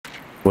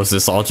Was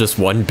this all just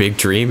one big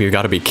dream? You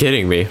gotta be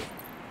kidding me.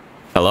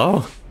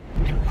 Hello?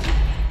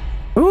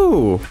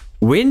 Ooh,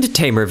 wind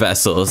tamer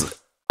vessels.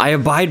 I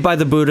abide by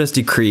the Buddha's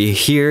decree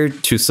here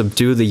to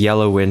subdue the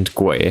yellow wind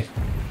Gui.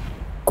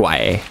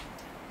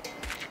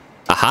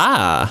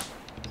 Aha!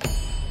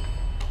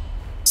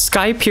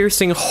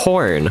 Sky-piercing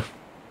horn.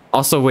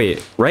 Also,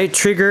 wait, right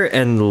trigger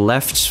and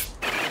left.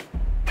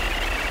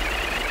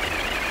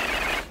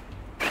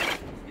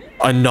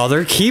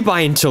 Another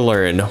keybind to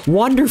learn.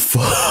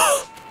 Wonderful.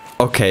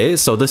 Okay,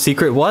 so the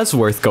secret was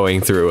worth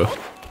going through.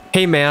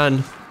 Hey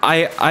man,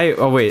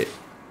 oh wait.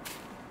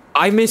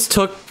 I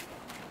mistook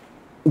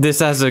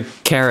this as a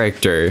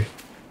character.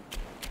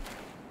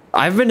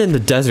 I've been in the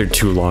desert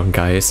too long,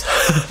 guys.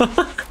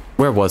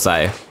 Where was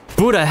I?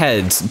 Buddha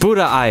heads,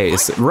 Buddha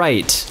eyes,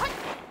 right.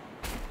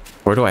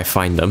 Where do I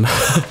find them?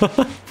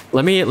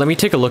 Let me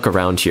take a look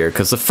around here,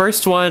 because the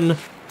first one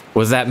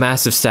was that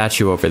massive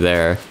statue over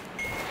there.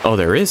 Oh,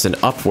 there is an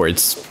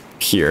upwards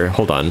here.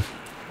 Hold on.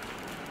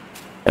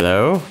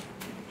 Hello?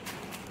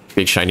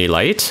 Big shiny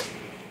light?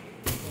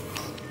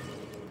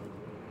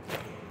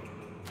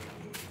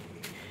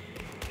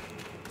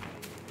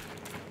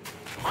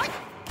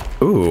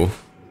 Ooh,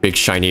 big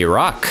shiny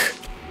rock.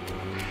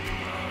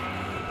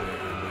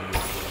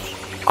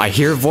 I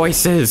hear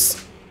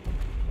voices.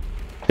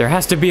 There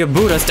has to be a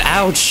Buddhist.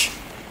 Ouch.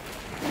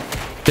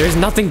 There's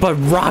nothing but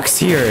rocks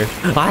here.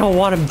 I don't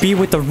want to be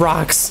with the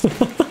rocks.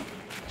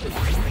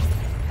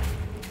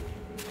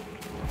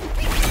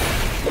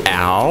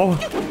 Ow.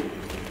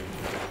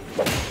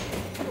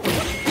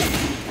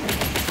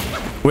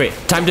 Wait,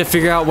 time to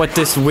figure out what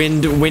this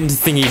wind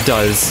thingy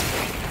does.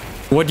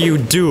 What do you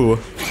do?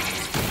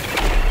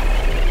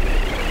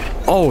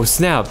 Oh,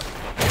 snap.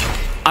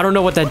 I don't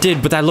know what that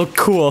did, but that looked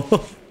cool.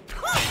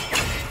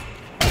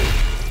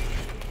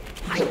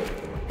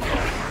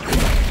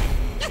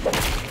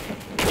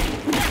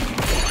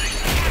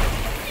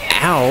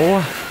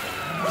 Ow.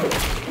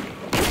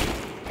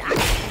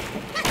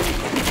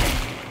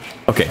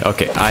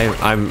 Okay,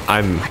 I'm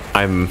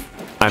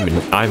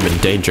in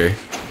danger.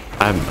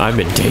 I'm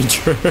in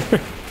danger.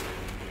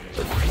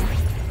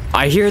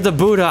 I hear the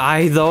Buddha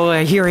eye though.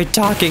 I hear it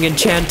talking and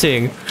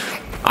chanting.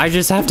 I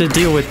just have to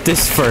deal with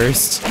this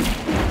first.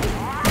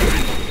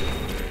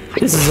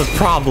 This is a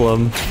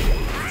problem.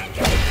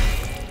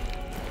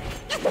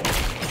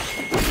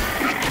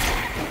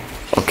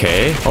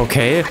 Okay,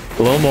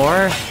 a little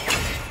more.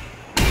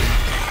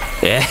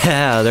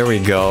 Yeah, there we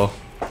go.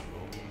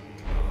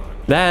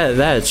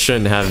 That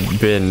shouldn't have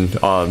been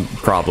a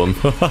problem.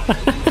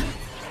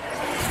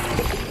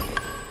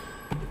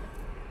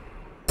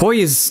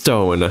 Poise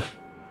stone.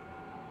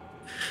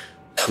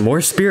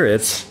 More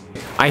spirits.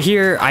 I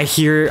hear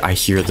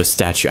the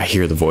statue. I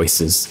hear the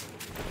voices.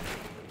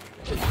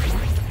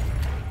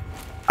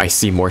 I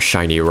see more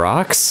shiny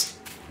rocks.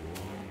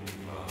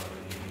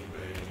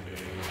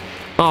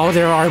 Oh,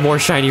 there are more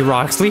shiny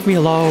rocks. Leave me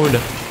alone.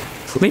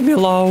 Leave me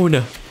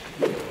alone.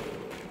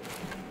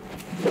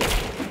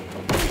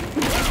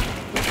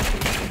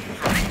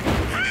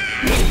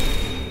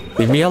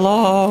 Leave me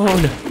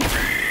alone.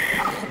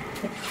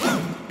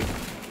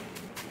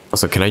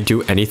 Also, can I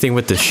do anything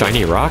with this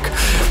shiny rock?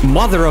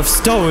 Mother of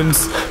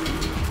stones!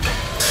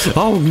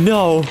 Oh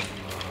no!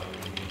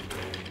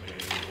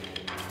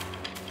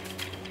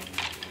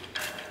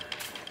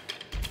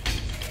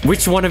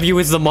 Which one of you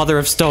is the mother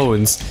of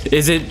stones?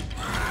 Is it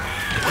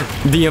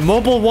the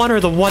immobile one or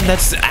the one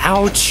that's...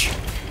 Ouch!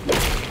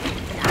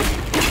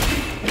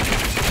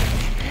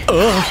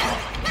 Ugh!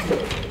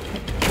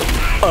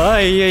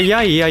 Ay,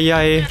 ay, ay,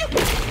 ay.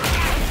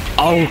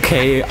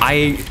 Okay,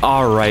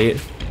 alright.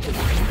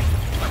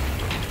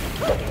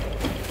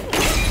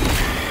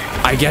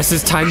 I guess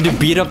it's time to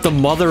beat up the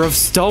mother of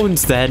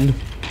stones then.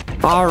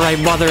 Alright,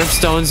 mother of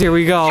stones, here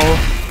we go.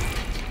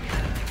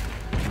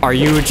 Are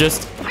you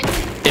just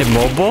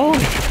immobile?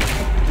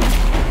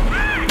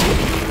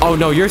 Oh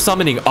no, you're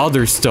summoning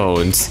other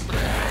stones.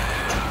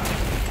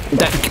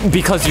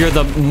 Because you're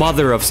the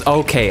mother of...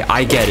 Okay,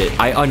 I get it.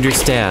 I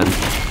understand.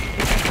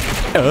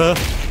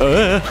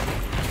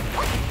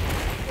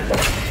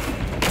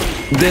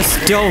 The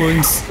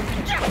stones.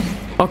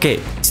 Okay,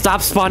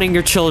 stop spawning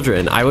your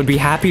children. I would be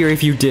happier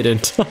if you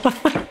didn't.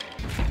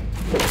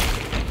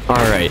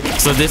 Alright,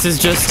 so this is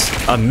just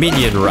a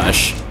minion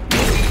rush.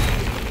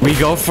 We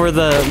go for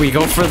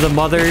the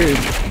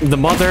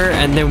mother,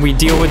 and then we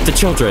deal with the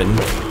children.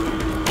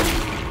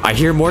 I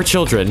hear more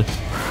children.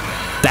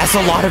 That's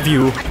a lot of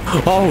you.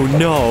 Oh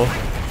no.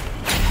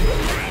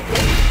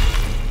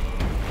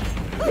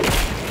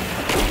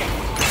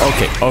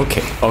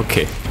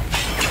 Okay.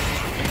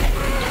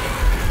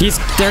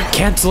 They're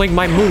canceling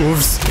my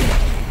moves.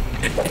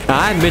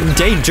 I'm in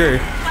danger.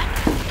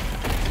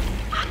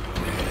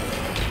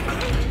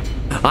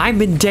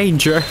 I'm in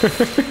danger.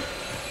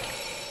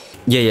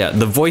 Yeah,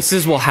 the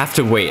voices will have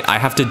to wait. I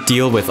have to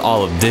deal with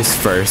all of this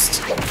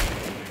first.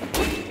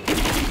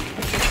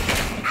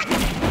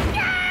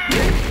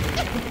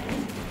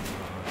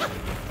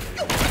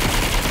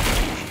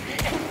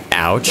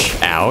 Ouch,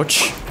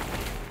 ouch.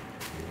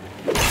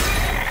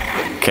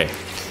 Okay,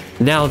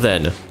 Now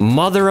then,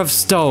 Mother of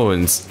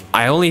Stones.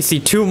 I only see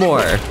 2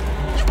 more.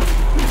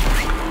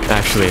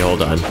 Actually,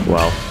 hold on.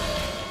 Well.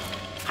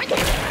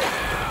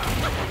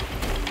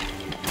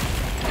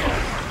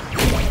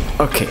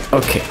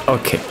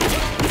 Okay.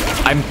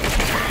 I'm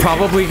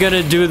probably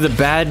gonna do the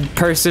bad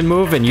person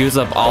move and use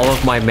up all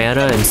of my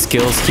mana and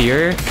skills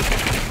here.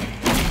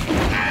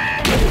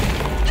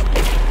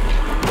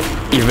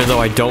 Even though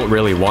I don't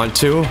really want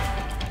to.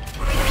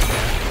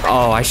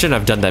 Oh, I shouldn't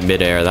have done that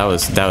midair. That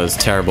was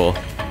terrible.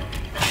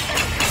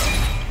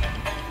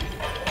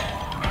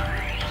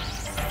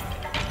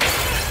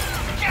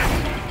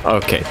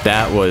 Okay,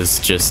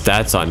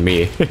 that's on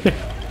me.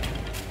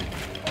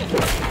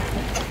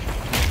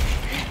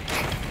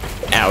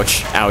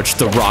 Ouch,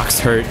 the rocks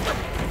hurt.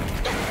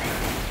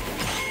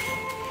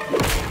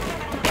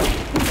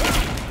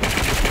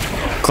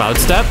 Cloud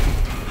step.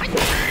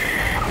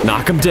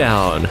 Knock him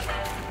down.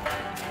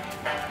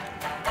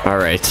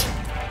 Alright.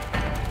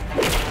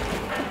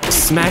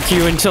 Smack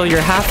you until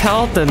you're half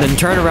health and then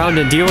turn around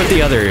and deal with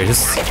the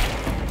others.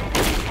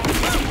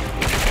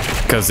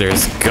 Because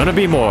there's gonna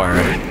be more.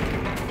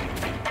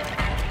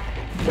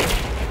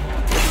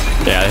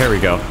 Yeah, here we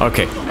go.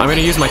 Okay, I'm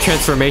gonna use my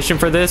transformation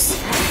for this.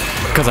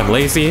 Because I'm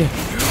lazy.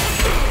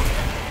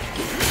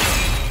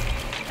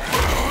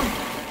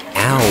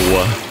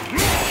 Ow.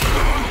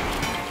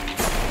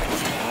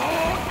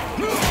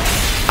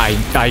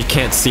 I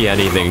can't see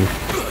anything.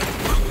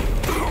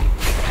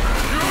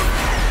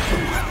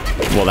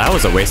 Well, that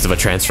was a waste of a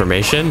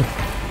transformation.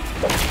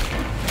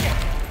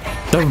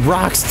 The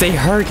rocks, they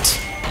hurt.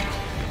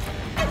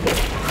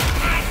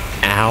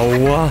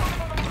 Ow.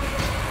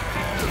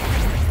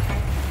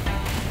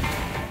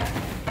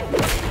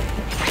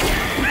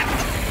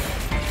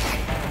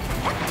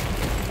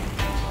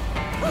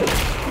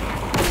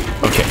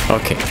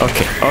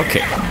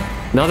 Okay.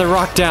 Another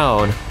rock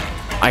down.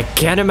 I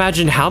can't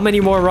imagine how many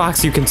more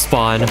rocks you can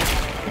spawn.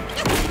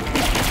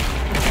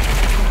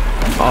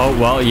 Oh,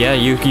 well, yeah,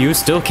 you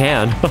still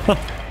can.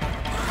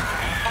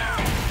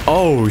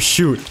 Oh,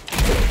 shoot.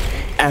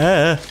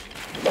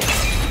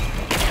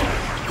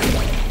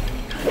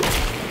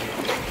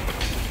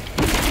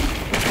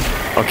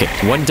 Okay,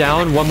 1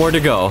 down, 1 more to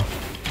go.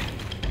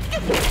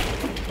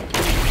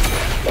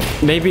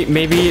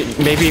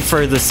 Maybe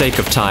for the sake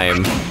of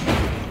time.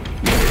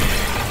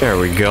 There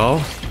we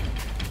go.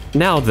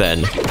 Now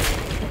then.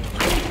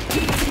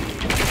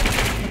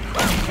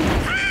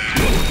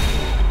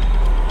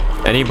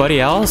 Anybody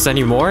else?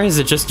 Any more? Is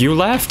it just you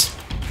left?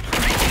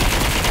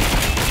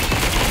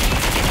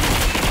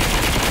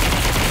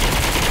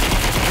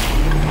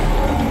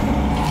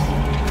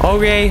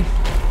 Okay.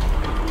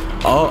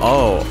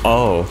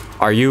 Oh.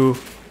 Are you...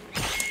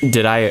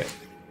 Did I...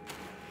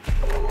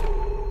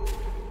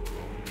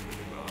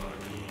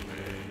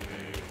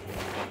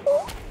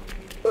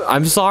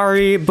 I'm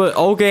sorry, but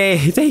okay,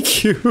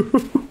 thank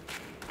you.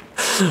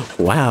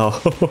 Wow.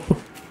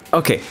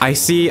 Okay, I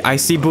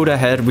see Buddha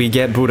head. We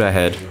get Buddha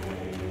head.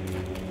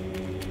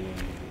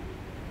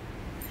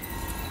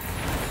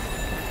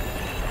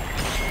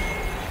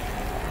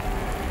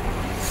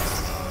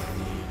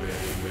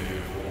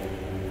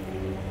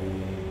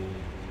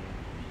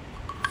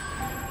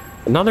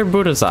 Another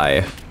Buddha's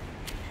eye.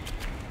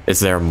 Is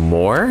there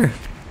more?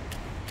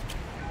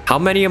 How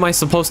many am I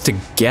supposed to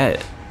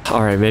get?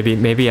 All right,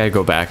 maybe I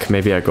go back.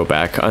 Maybe I go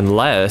back,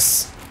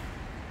 unless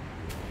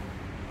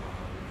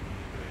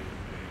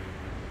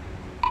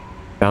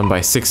bound by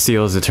 6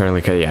 seals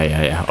eternally.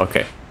 Yeah.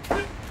 Okay.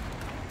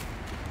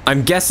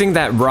 I'm guessing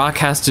that rock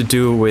has to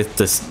do with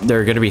this. There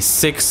are gonna be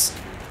 6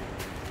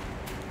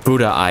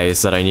 Buddha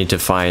eyes that I need to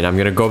find. I'm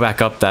gonna go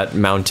back up that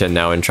mountain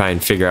now and try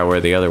and figure out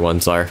where the other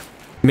ones are.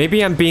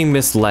 Maybe I'm being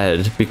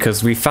misled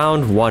because we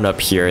found one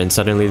up here and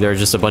suddenly there are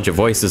just a bunch of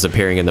voices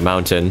appearing in the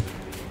mountain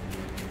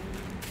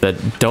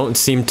that don't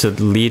seem to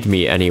lead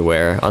me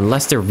anywhere,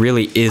 unless there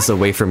really is a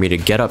way for me to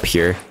get up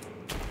here.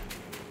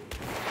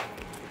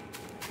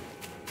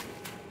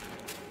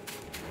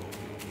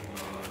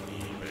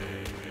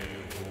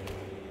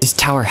 This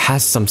tower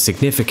has some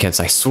significance,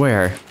 I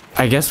swear.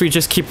 I guess we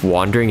just keep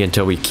wandering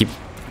until we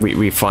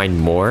find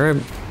more.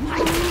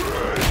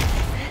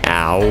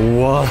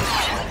 Ow.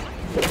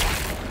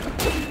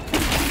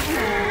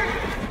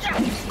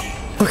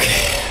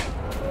 Okay.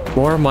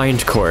 More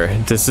mind core.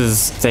 This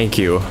is... Thank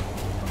you.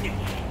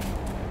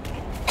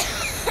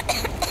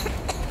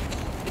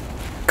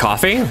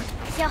 Coughing?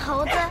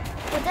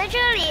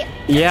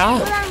 Yeah?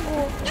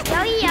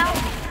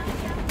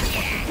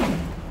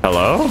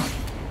 Hello?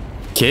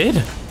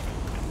 Kid?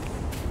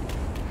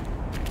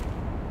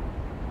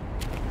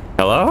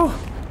 Hello?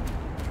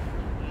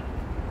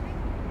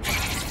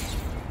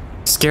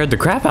 Scared the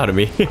crap out of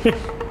me.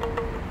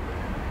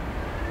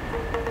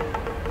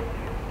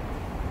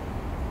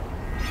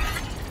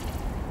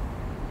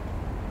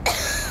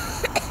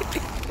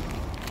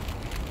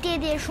 爹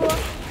爹说，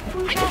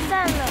风沙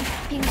散了，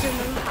病就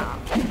能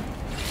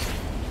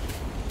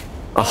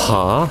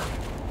好。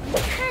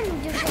看你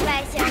就是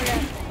外乡人，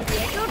别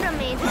皱着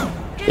眉头。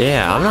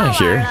Yeah, I'm not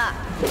here.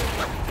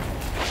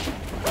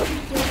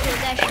 有躲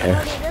在石头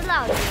里的老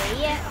爷爷。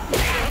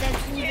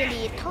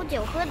有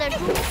酒喝的猪，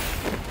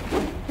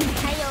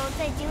还有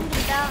在井底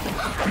的，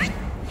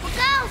不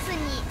告诉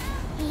你，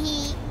嘿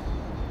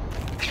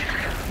嘿。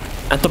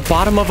 At the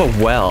bottom of a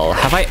well.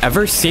 Have I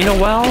ever seen a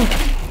well?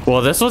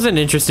 Well, this was an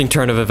interesting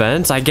turn of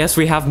events. I guess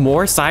we have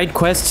more side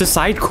quests to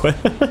side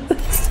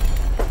quests.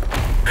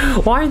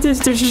 Why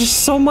is there's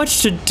just so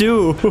much to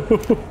do?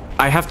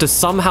 I have to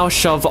somehow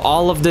shove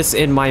all of this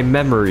in my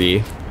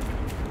memory.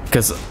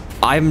 Because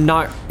I'm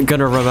not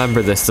gonna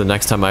remember this the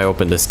next time I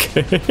open this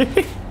game.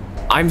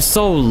 I'm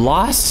so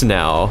lost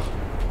now.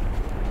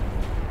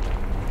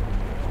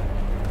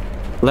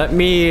 Let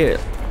me...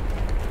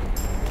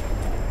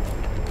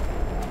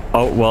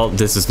 Oh, well,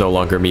 this is no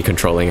longer me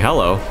controlling.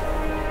 Hello.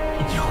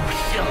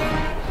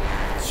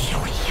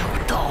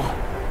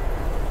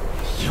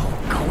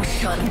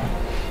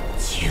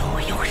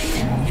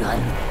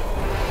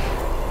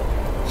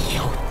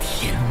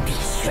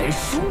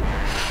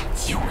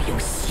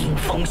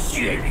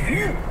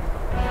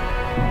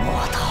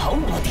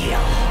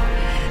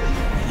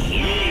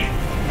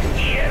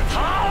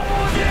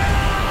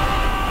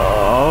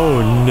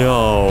 Oh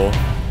no.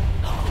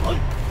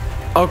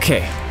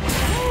 Okay.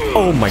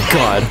 Oh my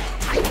god.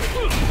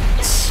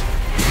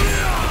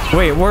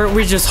 Wait, weren't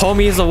we just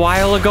homies a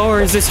while ago,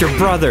 or is this your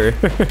brother?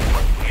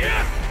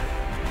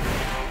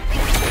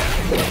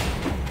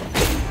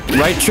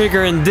 Right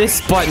trigger and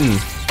this button.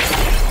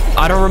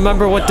 I don't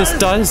remember what this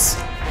does.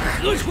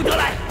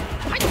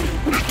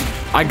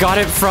 I got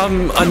it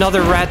from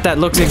another rat that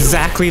looks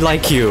exactly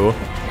like you.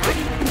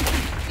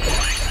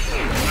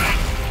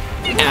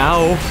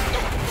 Ow.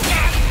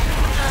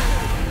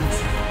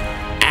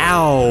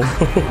 Ow.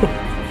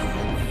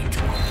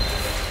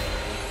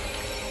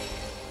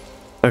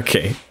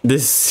 Okay,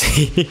 this...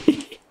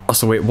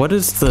 Also, wait, what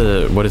does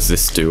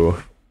this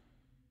do?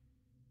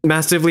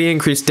 Massively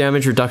increased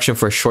damage reduction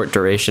for a short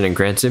duration and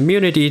grants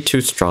immunity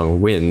to strong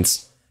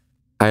winds.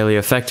 Highly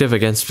effective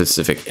against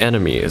specific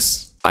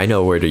enemies. I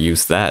know where to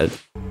use that.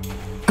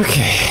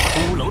 Okay.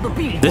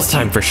 This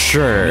time for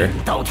sure.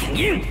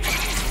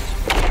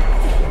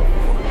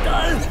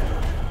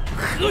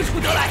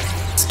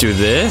 Let's do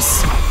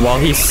this. While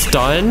he's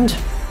stunned,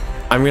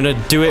 I'm gonna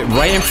do it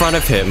right in front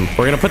of him.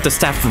 We're gonna put the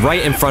staff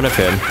right in front of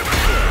him.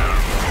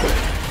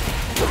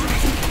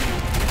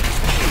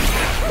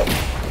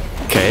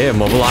 Okay,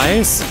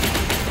 immobilize.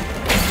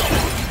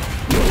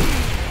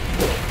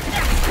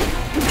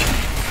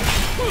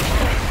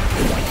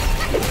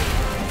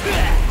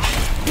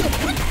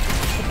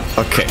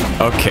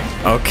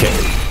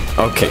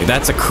 Okay,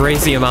 that's a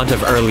crazy amount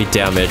of early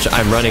damage.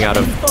 I'm running out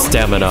of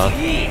stamina.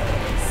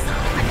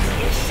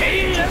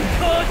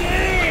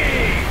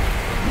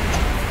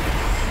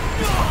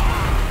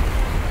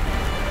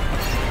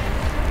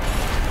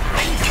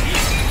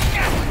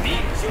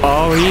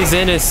 Oh, he's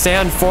in his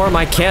sand form.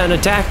 I can't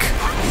attack.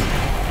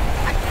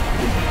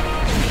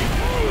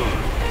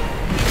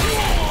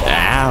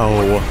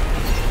 Ow.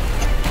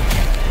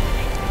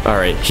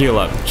 Alright, heal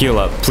up,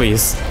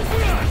 please.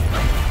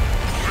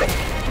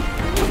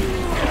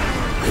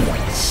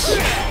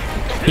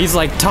 He's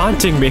like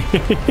taunting me.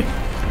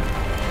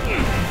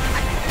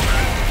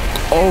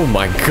 Oh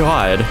my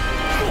god.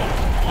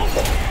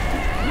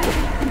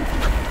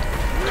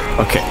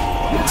 Okay.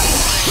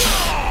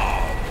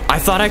 I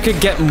thought I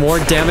could get more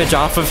damage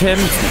off of him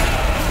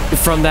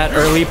from that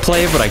early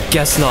play, but I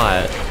guess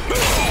not.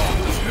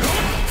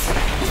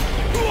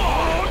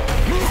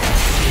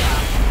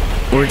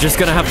 We're just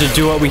gonna have to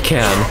do what we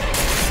can.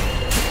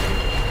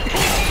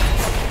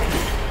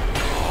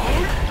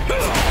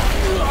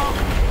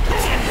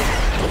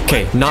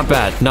 Okay, not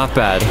bad, not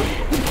bad.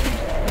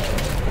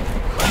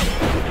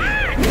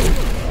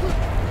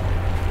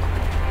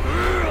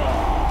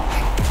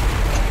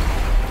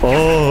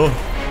 Oh.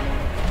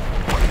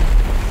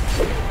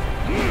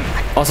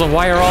 Also,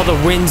 why are all the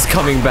winds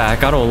coming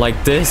back? I don't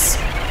like this.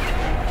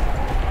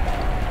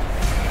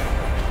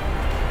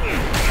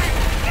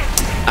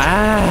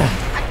 Ah.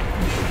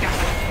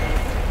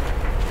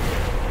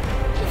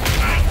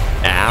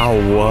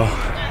 Ow.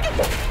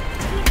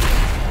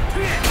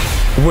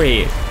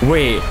 Wait,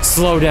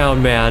 slow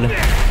down, man.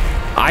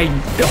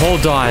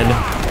 Hold on.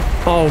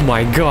 Oh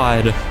my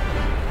god.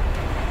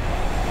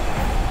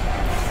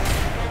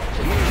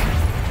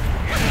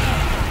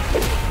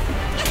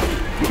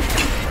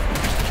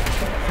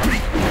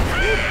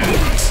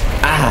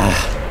 Ah.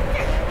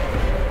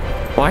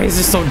 Why is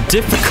this so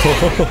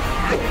difficult?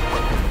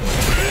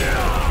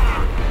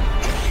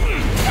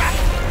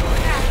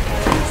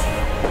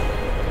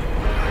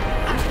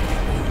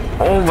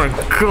 Oh my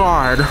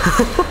god.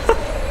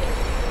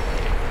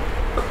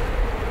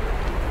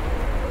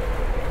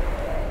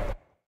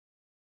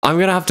 I'm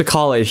gonna have to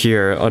call it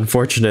here,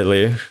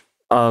 unfortunately.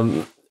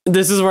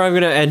 This is where I'm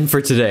gonna end for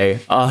today.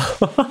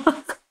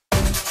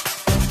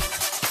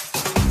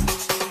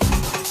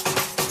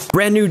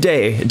 Brand new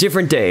day,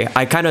 different day.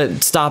 I kind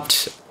of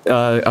stopped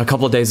a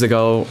couple of days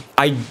ago.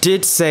 I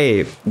did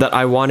say that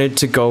I wanted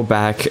to go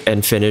back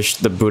and finish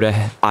the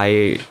Buddha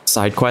Eye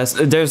side quest.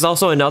 There's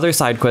also another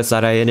side quest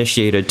that I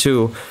initiated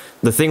too,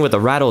 the thing with the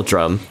rattle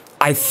drum.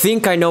 I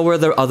think I know where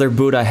the other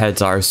Buddha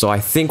heads are, so I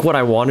think what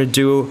I want to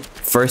do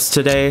first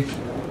today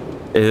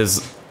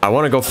is I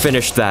want to go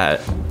finish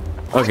that.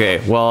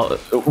 Okay, well,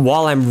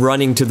 while I'm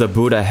running to the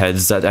Buddha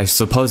heads that I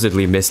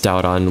supposedly missed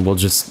out on, we'll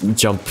just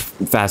jump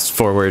fast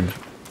forward.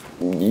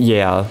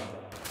 Yeah.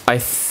 I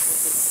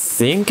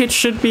think it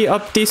should be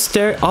up these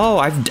stairs. Oh,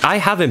 I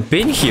haven't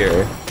been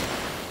here.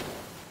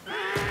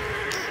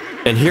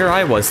 And here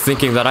I was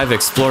thinking that I've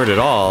explored it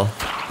all.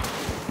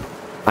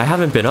 I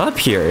haven't been up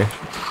here.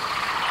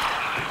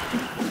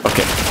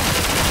 Okay.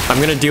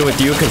 I'm gonna deal with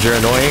you because you're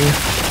annoying.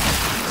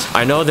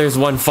 I know there's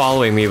one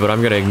following me, but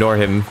I'm gonna ignore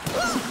him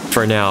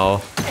for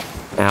now.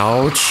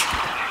 Ouch.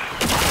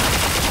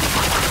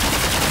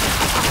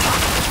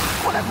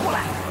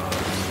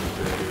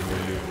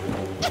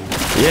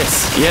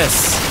 Yes,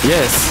 yes,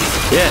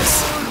 yes,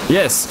 yes,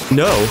 yes.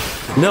 No,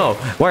 no.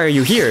 Why are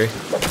you here?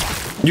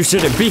 You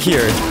shouldn't be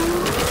here.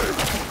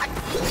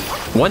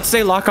 Once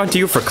they lock onto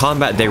you for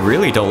combat, they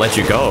really don't let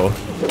you go.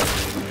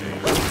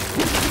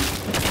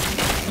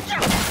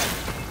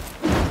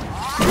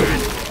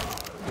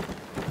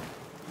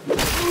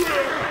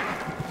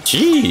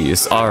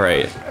 Jeez,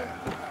 alright.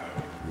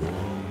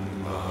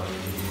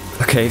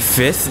 Okay,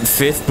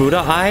 fifth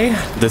Buddha eye.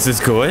 This is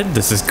good,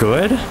 this is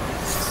good.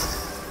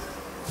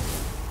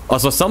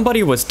 Also,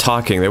 somebody was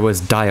talking, there was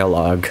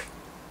dialogue.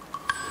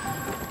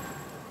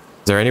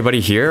 Is there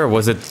anybody here, or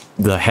was it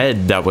the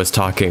head that was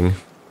talking?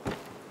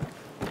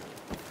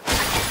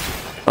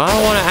 I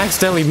don't want to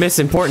accidentally miss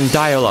important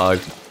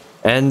dialogue.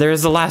 And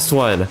there's the last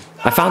one.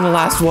 I found the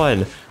last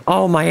one.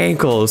 Oh, my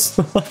ankles.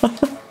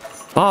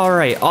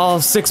 Alright,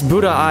 all 6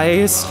 Buddha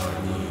eyes.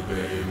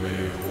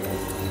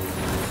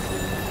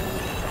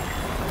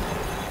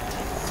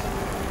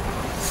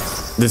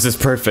 This is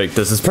perfect.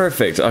 This is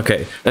perfect.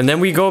 Okay. And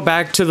then we go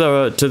back to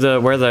the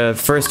where the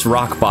first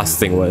rock boss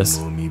thing was.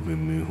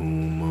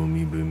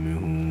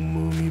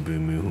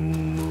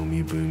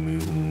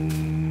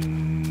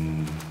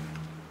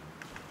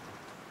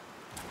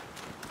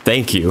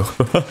 Thank you.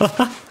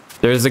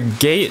 There's a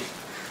gate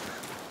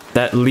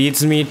that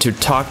leads me to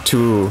talk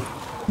to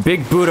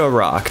Big Buddha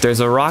Rock. There's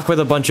a rock with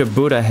a bunch of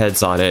Buddha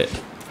heads on it.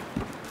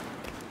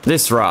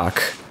 This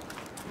rock.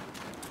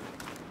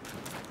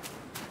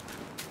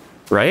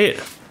 Right?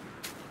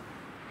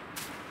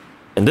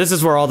 And this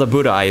is where all the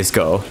Buddha eyes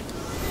go.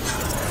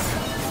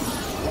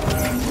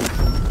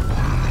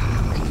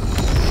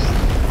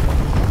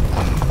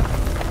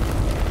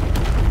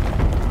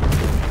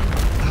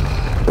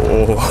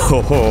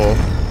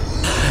 Oh.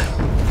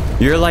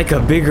 You're like a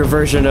bigger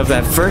version of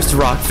that first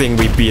rock thing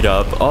we beat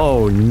up.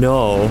 Oh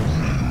no.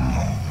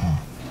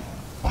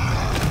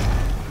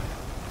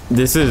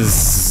 This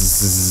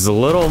is a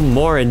little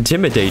more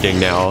intimidating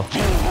now.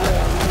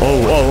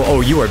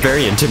 Oh, you are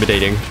very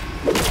intimidating.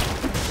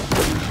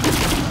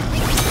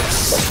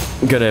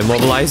 Gonna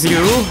immobilize you.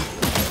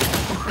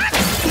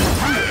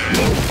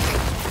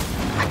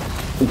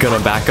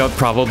 Gonna back up,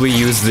 probably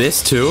use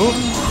this too.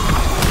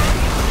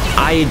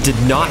 I did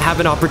not have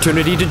an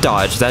opportunity to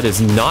dodge. That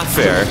is not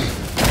fair.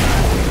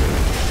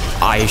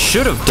 I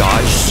should have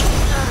dodged.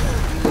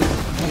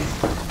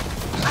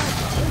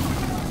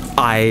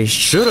 I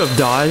should have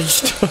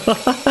dodged.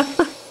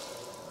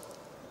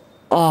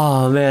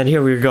 Oh man,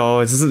 here we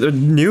go. It's a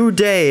new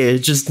day. It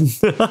just...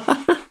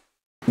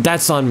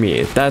 That's on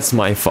me. That's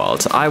my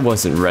fault. I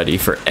wasn't ready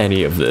for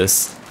any of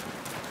this.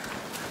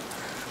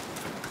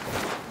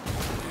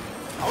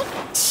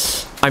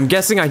 I'm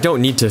guessing I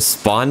don't need to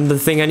spawn the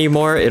thing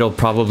anymore. It'll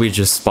probably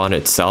just spawn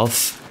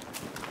itself.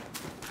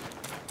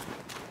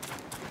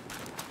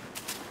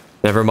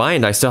 Never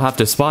mind, I still have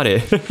to spawn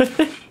it.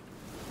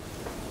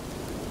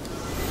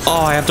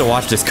 Oh, I have to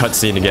watch this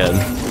cutscene again.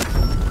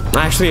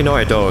 Actually, no,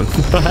 I don't.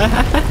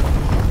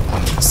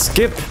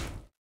 Skip.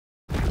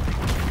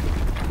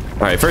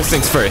 Alright, first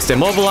things first.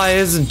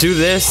 Immobilize, do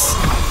this.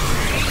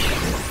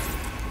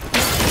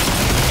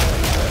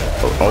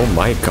 Oh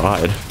my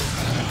god.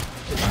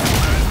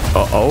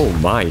 Oh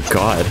my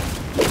god.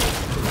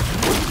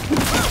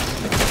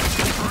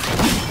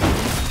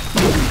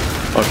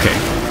 Okay.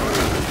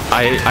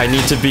 I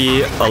need to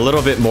be a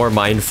little bit more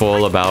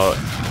mindful about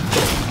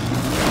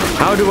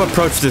how to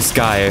approach this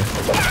guy.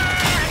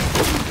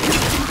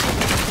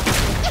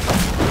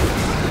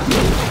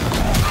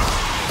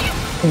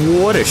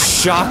 What a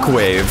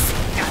shockwave.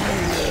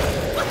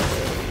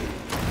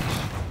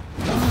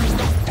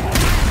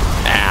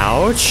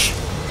 Ouch.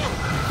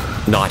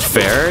 Not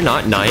fair,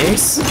 not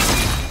nice.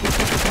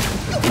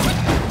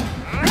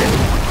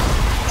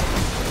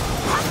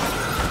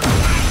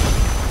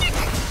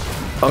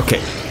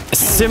 Okay,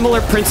 similar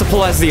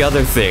principle as the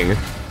other thing,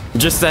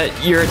 just that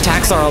your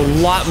attacks are a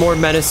lot more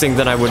menacing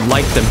than I would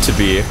like them to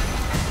be.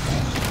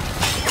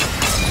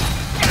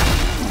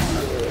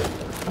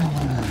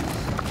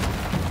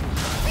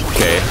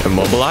 Okay,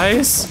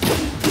 immobilize.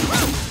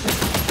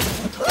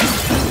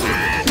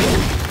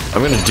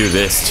 I'm gonna do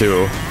this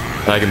too.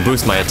 I can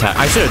boost my attack.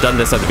 I should have done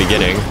this at the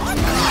beginning.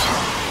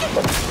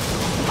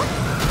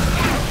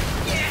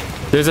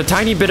 There's a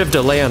tiny bit of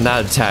delay on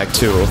that attack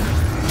too.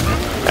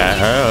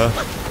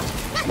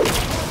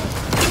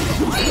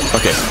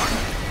 Okay.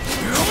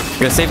 I'm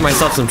gonna save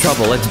myself some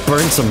trouble. Let's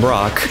burn some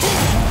rock.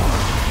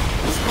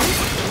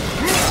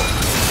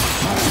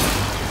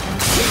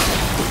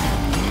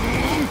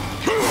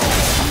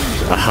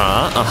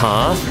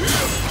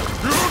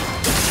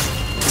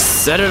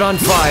 Set it on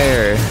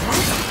fire.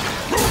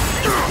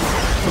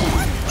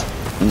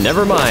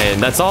 Never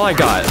mind, that's all I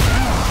got.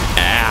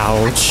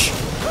 Ouch.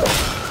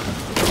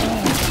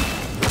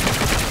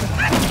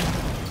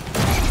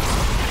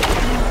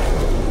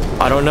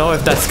 I don't know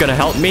if that's gonna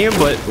help me,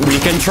 but we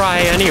can try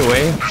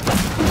anyway.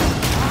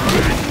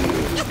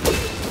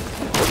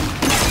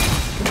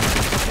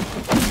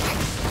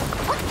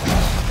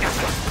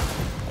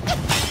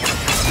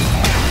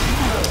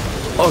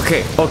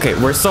 Okay,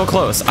 we're so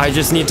close. I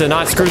just need to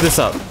not screw this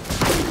up.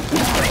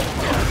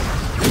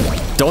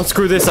 Don't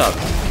screw this up.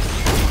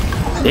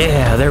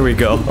 Yeah, there we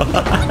go.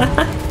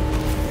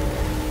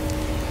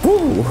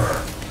 Woo.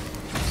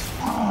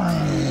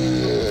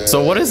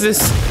 So what does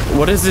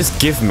this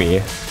give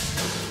me?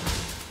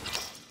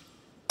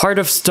 Heart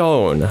of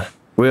Stone,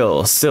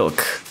 Will,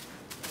 Silk,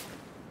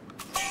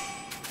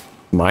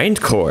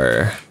 Mind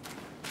Core.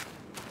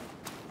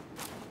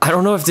 I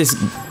don't know if this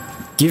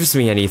gives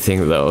me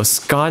anything though.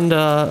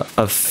 Skanda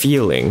of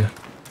Feeling.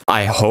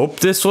 I hope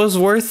this was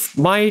worth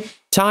my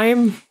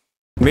time.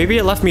 Maybe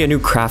it left me a new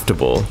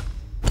craftable.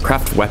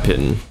 Craft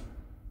weapon.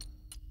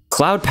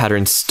 Cloud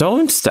Pattern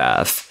Stone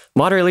Staff.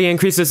 Moderately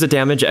increases the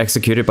damage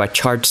executed by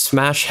charged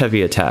smash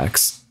heavy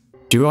attacks.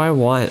 Do I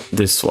want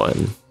this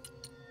one?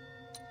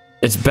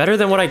 It's better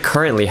than what I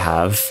currently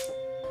have.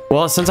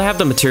 Well, since I have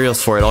the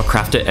materials for it, I'll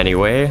craft it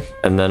anyway,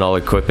 and then I'll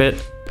equip it.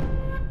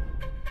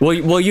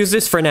 We'll use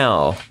this for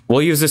now.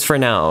 We'll use this for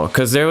now,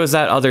 because there was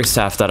that other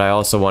staff that I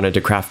also wanted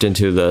to craft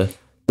into the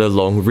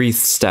Long Wreath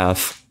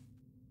staff.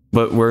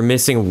 But we're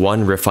missing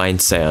one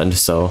refined sand,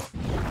 so...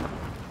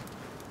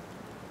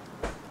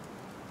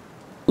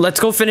 Let's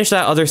go finish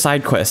that other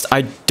side quest.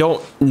 I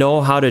don't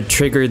know how to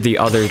trigger the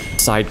other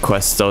side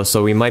quests though,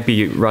 so we might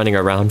be running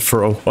around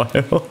for a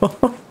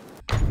while.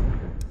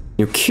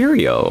 New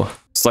Curio.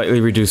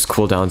 Slightly reduced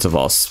cooldowns of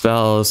all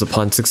spells.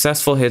 Upon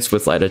successful hits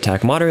with light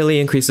attack,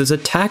 moderately increases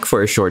attack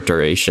for a short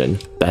duration.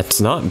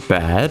 That's not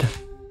bad.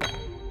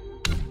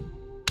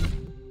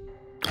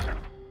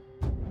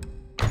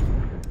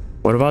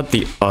 What about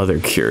the other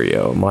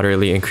Curio?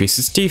 Moderately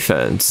increases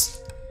defense.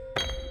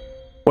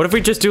 What if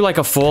we just do like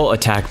a full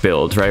attack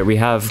build, right? We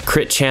have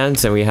crit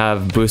chance and we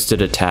have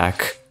boosted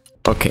attack.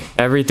 Okay,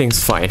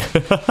 everything's fine.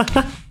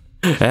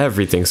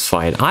 Everything's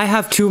fine. I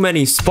have too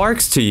many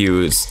sparks to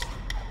use.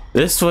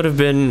 This would have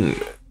been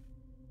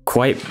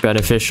quite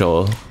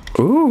beneficial.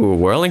 Ooh,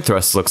 whirling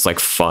thrust looks like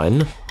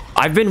fun.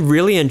 I've been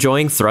really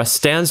enjoying thrust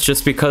stands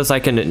just because I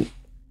can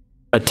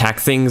attack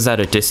things at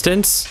a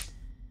distance.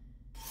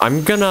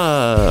 I'm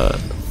gonna...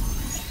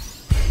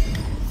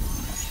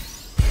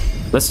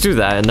 Let's do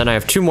that, and then I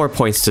have 2 more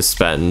points to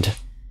spend.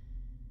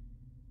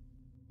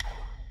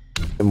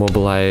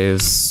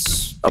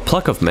 Immobilize... A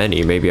pluck of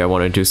many, maybe I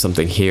want to do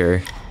something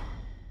here.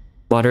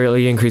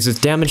 Moderately increases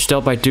damage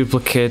dealt by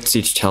duplicates.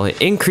 Each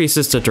talent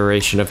increases the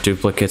duration of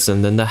duplicates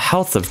and then the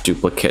health of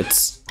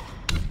duplicates.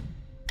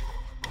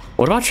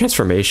 What about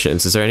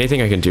transformations? Is there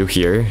anything I can do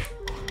here?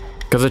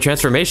 Because the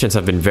transformations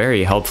have been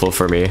very helpful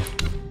for me.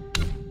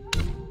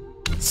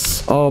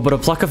 Oh, but a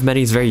pluck of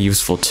many is very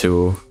useful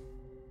too.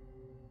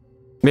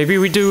 Maybe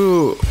we'll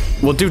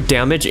do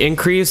damage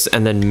increase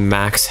and then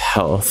max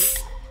health.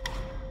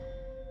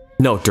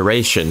 No,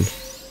 duration.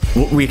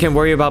 We can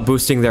worry about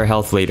boosting their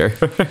health later.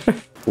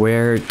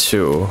 Where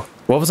to?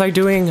 What was I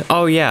doing?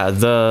 Oh yeah,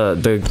 the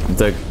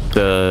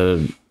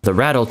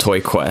rattle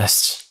toy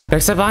quest.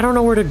 Except I don't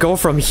know where to go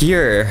from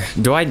here.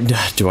 Do I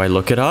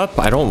look it up?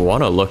 I don't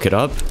want to look it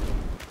up.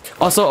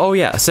 Also, oh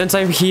yeah, since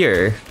I'm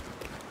here,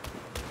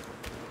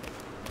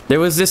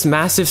 there was this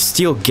massive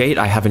steel gate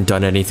I haven't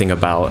done anything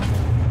about.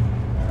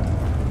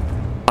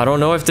 I don't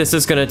know if this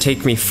is gonna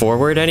take me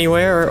forward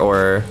anywhere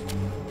or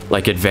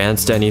like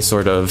advanced any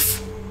sort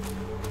of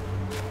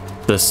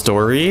the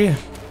story.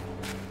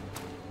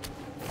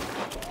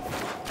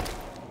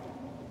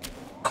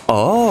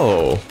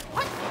 Oh.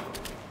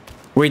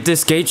 Wait,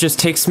 this gate just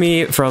takes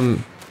me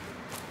from...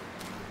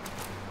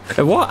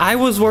 Well, I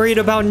was worried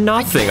about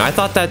nothing. I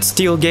thought that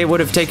steel gate would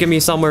have taken me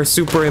somewhere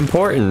super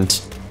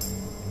important.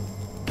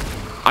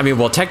 I mean,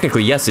 well,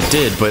 technically, yes, it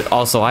did, but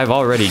also I've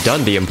already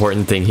done the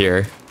important thing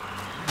here.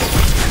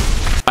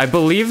 I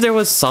believe there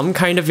was some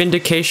kind of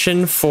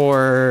indication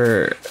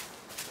for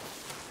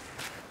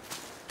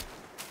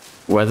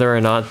whether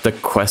or not the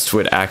quest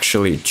would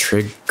actually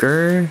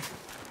trigger.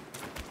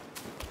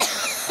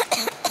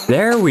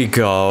 There we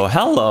go.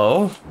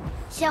 Hello.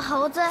 小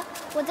猴子，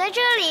我在这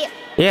里。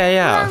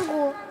 Yeah. 曼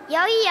谷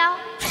摇一摇。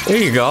 There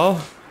you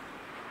go.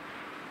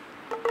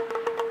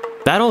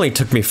 That only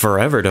took me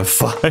forever to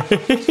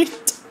fight.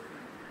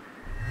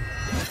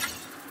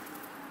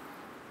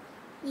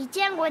 你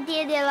见过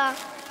爹爹了？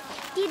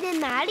爹爹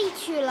哪里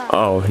去了？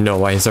 Oh no,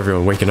 why is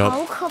everyone waking up?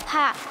 好可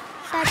怕！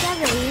大家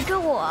围着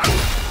我。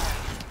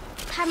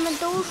他们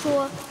都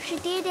说是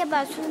爹爹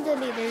把村子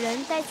里的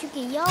人带去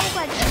给妖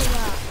怪吃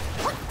了。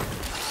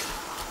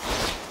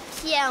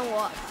亮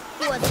我，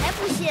我才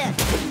不信。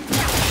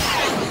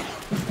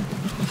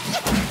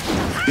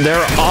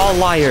 They're all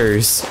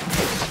liars.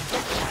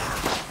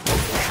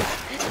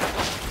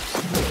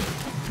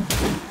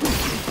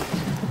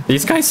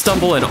 These guys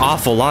stumble an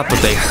awful lot, but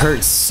they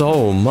hurt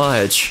so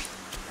much.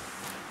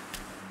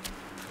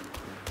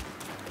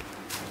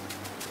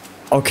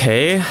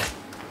 Okay.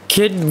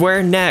 Kid,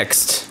 where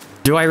next?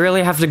 Do I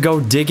really have to go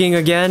digging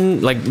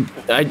again? Like,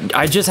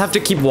 I just have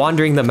to keep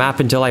wandering the map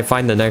until I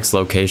find the next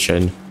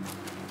location.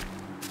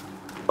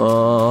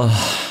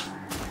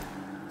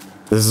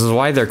 This is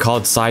why they're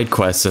called side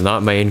quests and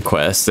not main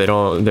quests.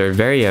 They're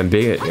very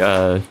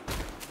ambiguous.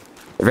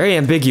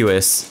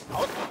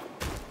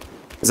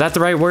 Is that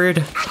the right word?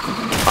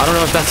 I don't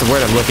know if that's the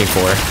word I'm looking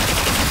for.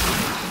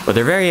 But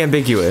they're very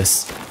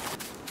ambiguous.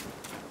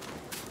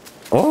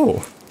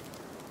 Oh.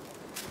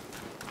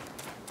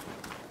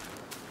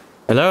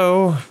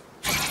 Hello?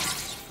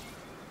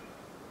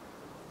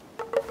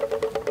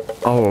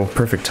 Oh,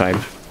 perfect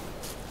time.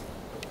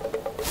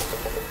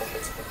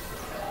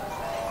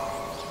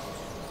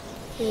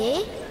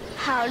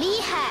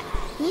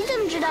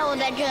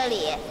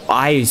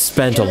 I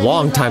spent a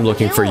long time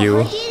looking for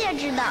you.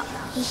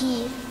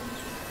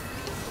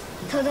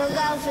 偷偷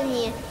告诉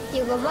你，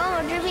有个帮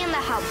我治病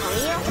的好朋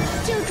友，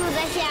就住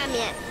在下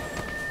面。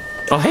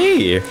Oh,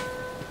 hey!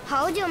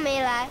 好久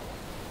没来，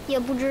也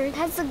不知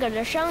他自个儿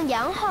的伤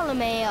养好了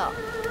没有。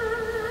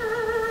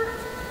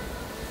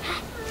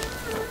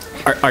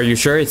Are you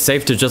sure it's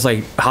safe to just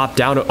like hop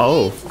down?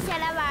 Oh. 下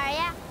来玩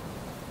呀。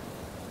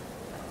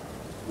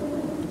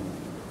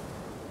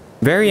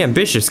 Very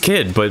ambitious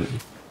kid, but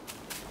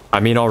I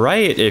mean, all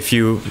right. If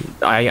you,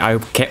 I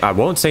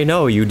won't say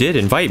no. You did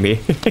invite me.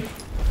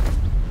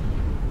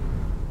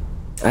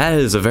 That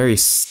is a very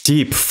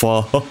steep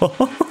fall.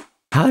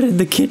 How did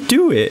the kid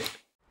do it?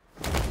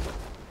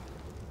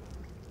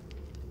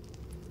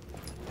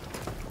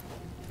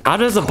 How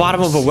does the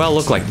bottom of a well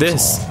look like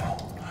this?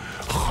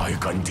 还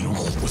敢顶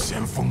虎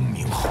先锋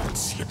名号，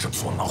接着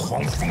做那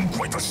黄风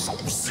怪的手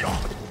下？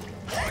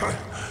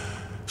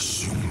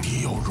兄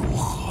弟又如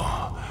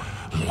何？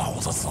老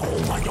子早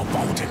晚要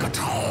报这个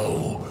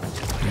仇！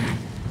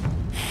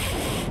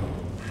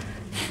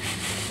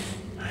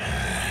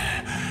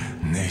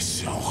那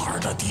小孩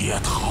的爹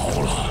逃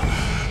了，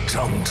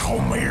正愁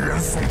没人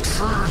送吃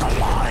的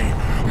来。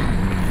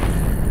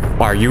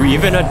Are you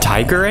even a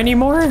tiger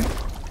anymore?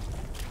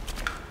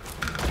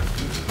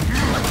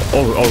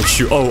 Oh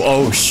shoot,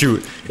 oh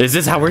shoot. Is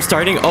this how we're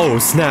starting? Oh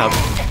snap.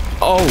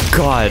 Oh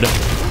god.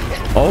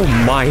 Oh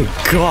my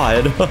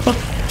god.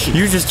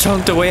 You just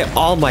chunked away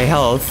all my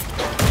health.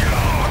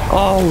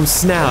 Oh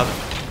snap.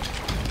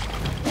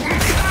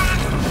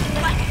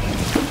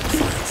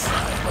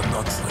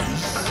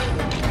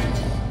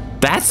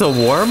 That's a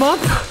warm-up?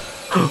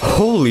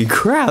 Holy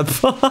crap.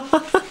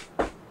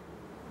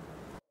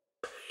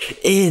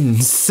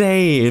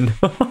 Insane.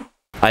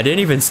 I didn't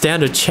even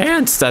stand a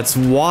chance. That's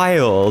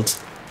wild.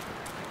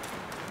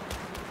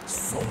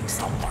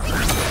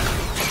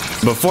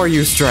 Before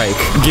you strike,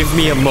 give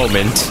me a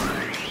moment.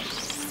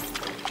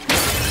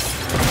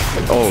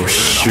 Oh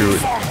shoot.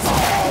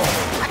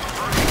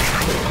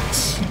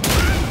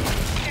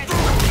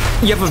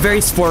 You have a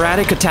very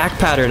sporadic attack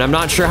pattern. I'm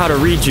not sure how to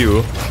read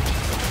you.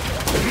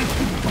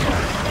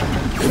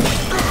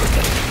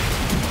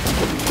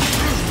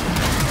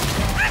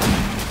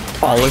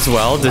 All is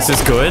well. This is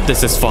good.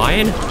 This is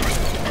fine.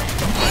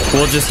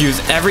 We'll just use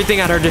everything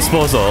at our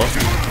disposal.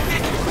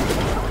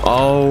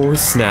 Oh,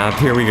 snap.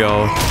 Here we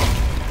go.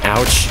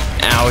 Ouch.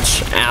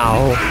 Ouch.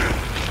 Ow.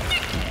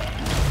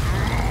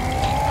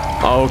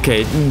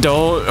 Okay,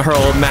 don't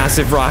hurl a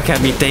massive rock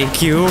at me.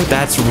 Thank you.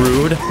 That's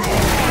rude.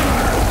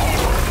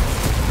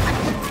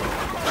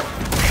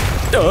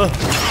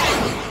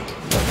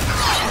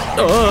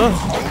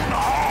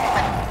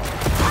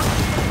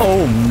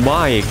 Oh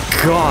my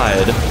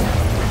god.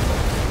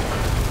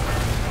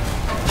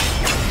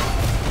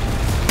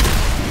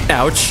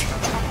 Ouch.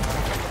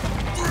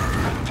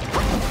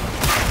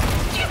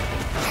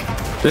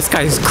 This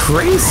guy's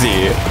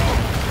crazy.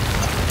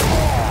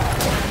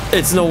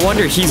 It's no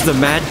wonder he's the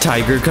mad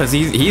tiger, because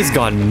he's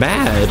gone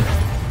mad.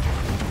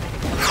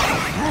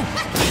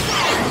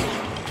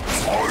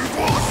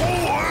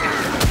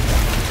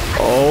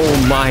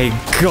 Oh my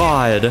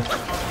god.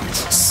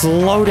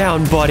 Slow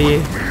down,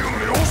 buddy.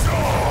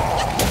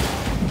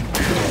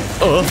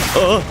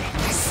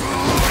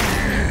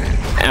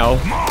 Ow.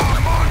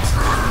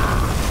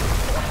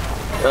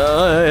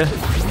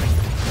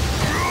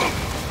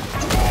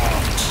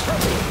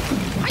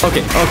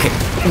 Okay.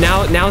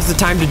 Now's the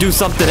time to do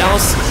something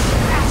else.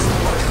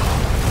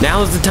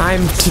 Now's the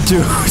time to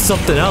do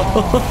something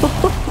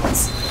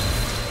else.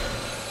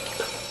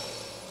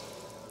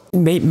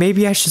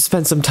 Maybe I should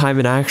spend some time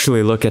and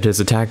actually look at his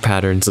attack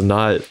patterns and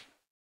not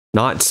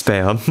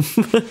spam.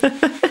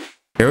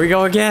 Here we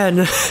go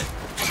again.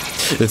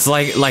 It's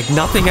like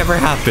nothing ever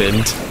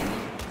happened.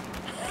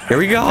 Here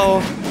we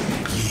go.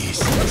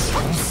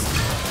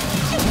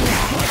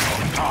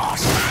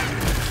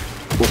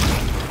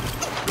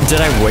 Did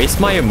I waste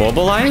my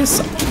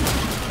immobilize?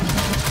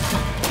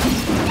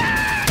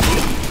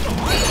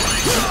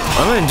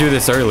 I'm gonna do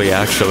this early,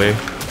 actually.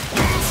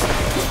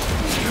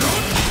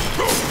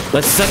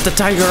 Let's set the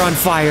tiger on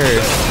fire.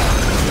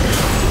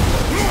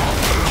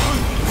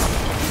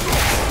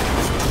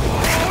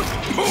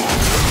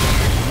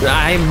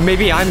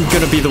 Maybe I'm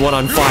gonna be the one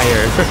on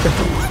fire.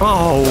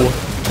 Oh.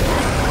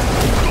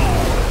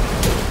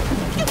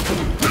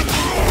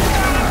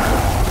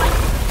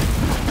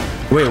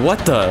 Wait,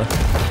 what the?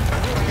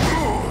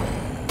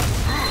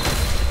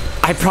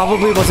 I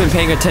probably wasn't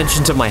paying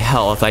attention to my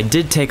health. I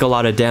did take a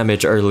lot of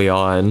damage early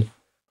on.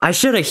 I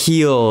should have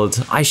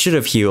healed. I should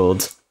have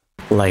healed.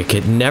 Like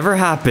it never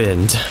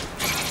happened.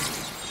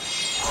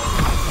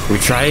 We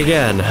try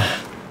again.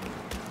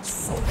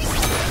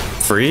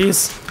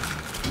 Freeze.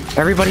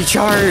 Everybody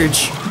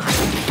charge.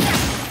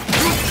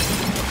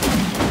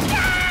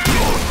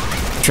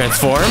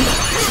 Transform.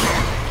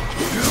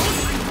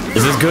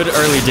 This is good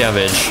early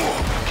damage.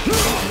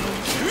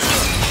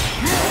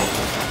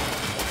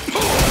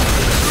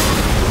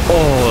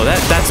 Oh,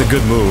 that's a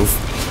good move.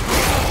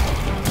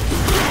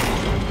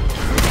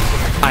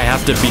 I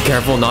have to be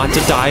careful not to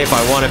die if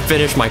I want to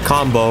finish my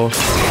combo.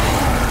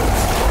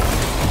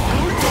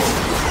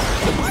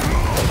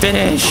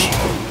 Finish!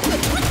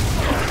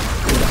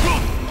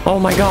 Oh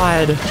my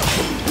god.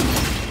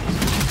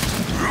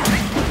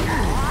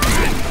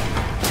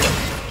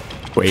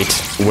 Wait.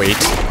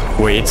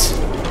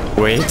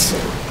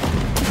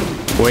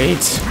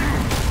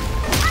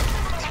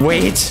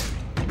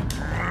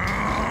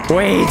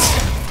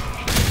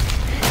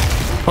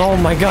 Oh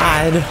my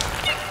god.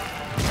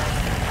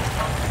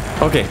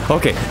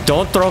 Okay.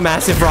 Don't throw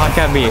massive rock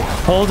at me.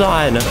 Hold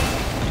on.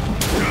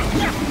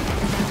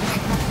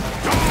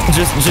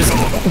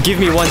 Just give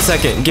me 1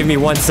 second. Give me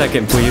 1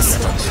 second, please.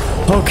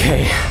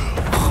 Okay.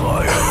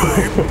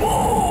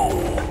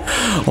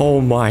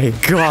 Oh my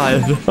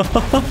god.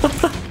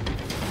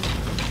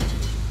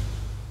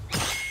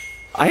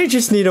 I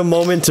just need a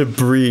moment to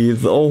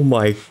breathe. Oh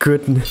my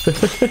goodness.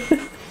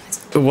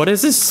 What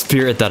is this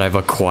spirit that I've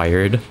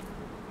acquired?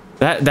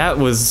 That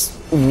was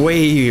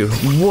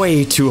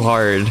way too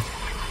hard.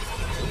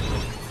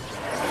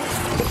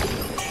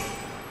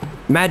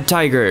 Mad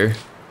Tiger.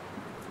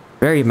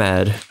 Very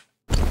mad.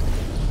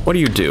 What do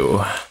you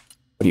do?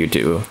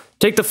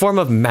 Take the form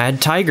of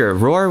Mad Tiger.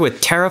 Roar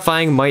with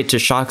terrifying might to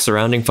shock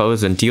surrounding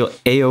foes and deal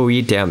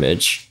AoE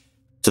damage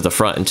to the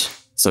front.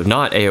 So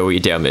not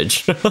AoE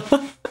damage.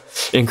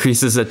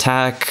 Increases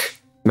attack.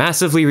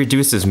 Massively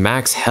reduces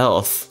max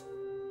health.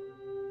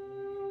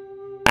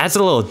 That's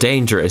a little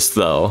dangerous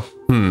though.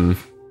 I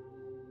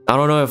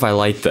don't know if I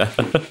like that.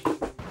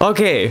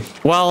 Okay,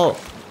 well,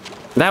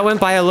 that went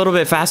by a little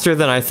bit faster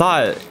than I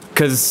thought,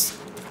 because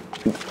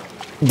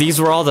these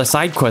were all the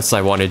side quests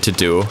I wanted to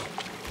do.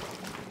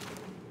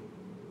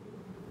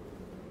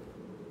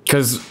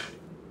 Because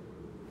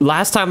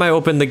last time I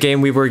opened the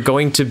game, we were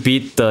going to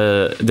beat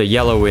the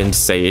Yellow Wind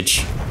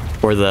Sage,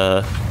 or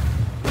the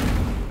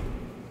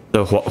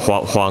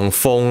Huang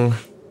Feng.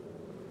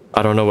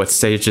 I don't know what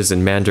sage is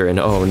in Mandarin.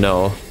 Oh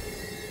no.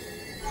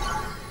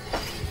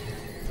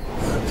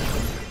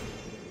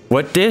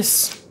 What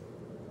this?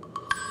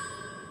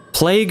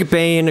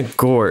 Plaguebane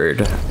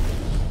Gourd.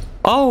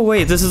 Oh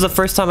wait, this is the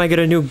first time I get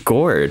a new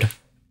gourd.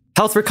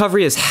 Health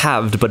recovery is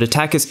halved, but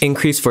attack is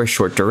increased for a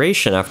short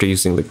duration after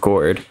using the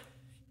gourd.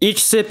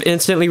 Each sip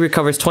instantly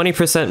recovers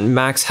 20%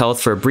 max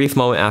health for a brief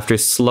moment after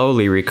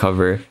slowly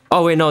recover.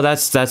 Oh wait, no,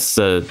 that's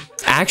the...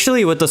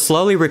 Actually, with the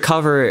slowly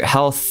recover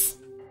health,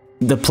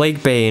 the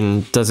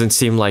Plaguebane doesn't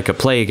seem like a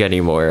plague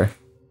anymore.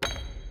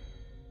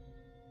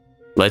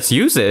 Let's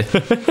use it.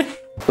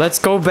 Let's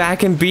go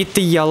back and beat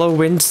the Yellow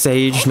Wind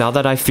Sage now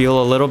that I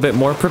feel a little bit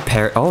more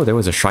prepared. Oh, there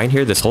was a shrine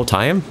here this whole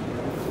time?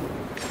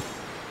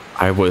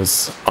 I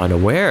was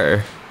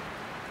unaware.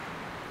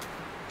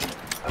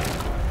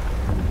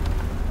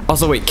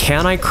 Also, wait,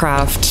 can I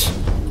craft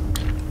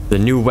the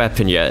new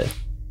weapon yet?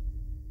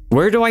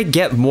 Where do I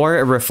get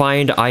more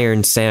refined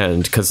iron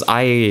sand? Because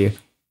I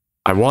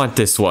want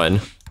this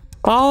one.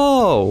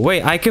 Oh,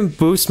 wait, I can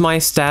boost my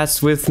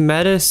stats with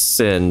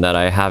medicine that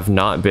I have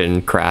not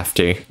been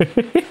crafting.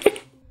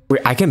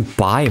 Wait, I can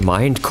buy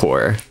Mind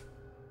Core.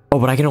 Oh,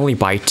 but I can only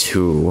buy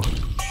 2.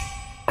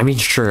 I mean,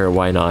 sure,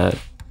 why not?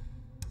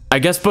 I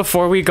guess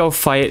before we go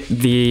fight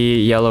the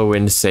Yellow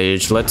Wind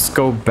Sage, let's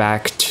go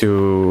back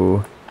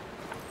to...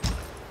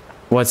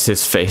 what's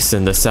his face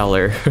in the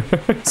cellar?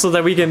 So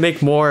that we can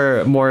make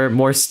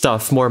more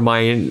stuff, more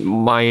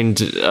mind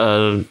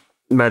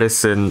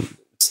medicine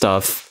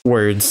stuff.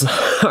 Words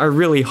are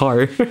really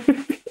hard.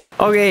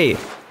 Okay,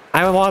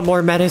 I want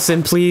more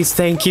medicine, please.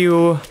 Thank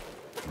you.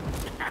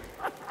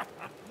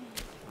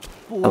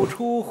 不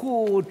出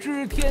户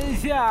知天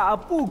下，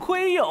不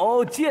窥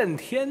友见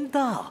天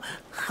道。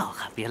好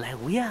汉别来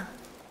无恙。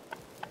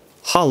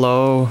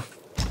Hello.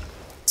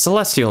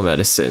 Celestial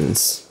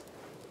medicines.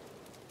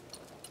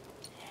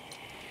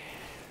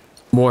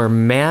 More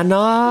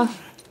mana.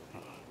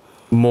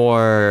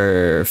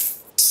 More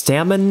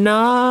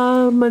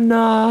stamina.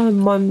 Mana.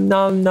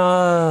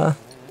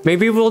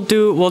 Maybe we'll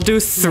do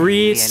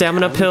 3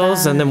 stamina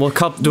pills and then we'll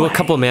do a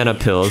couple mana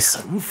pills.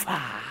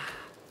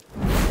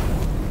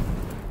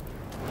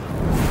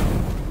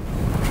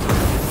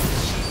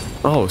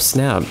 Oh,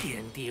 snap.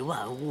 天地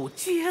万物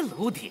皆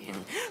楼顶，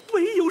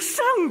唯有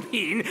上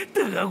品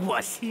得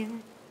我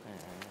心。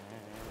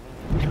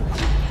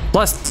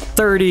 Plus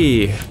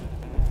 30.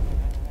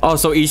 Oh,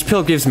 so each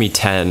pill gives me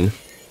 10.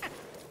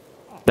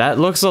 That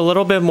looks a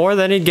little bit more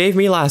than it gave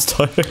me last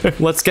time.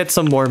 Let's get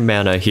some more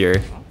mana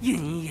here.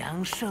 阴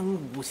阳生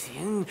五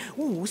行，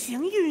五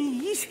行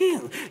运一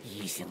性，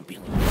一性并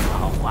无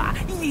造化，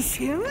一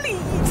行立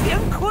一乾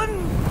坤。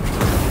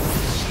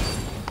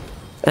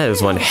 That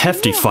is one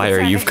hefty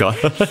fire you've got.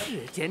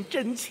 世间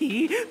真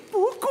奇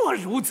不过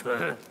如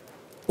此。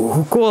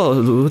 不过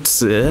如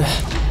此.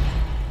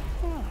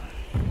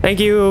 Thank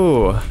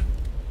you.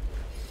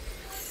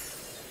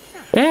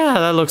 Yeah,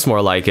 that looks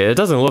more like it. It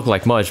doesn't look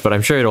like much, but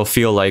I'm sure it'll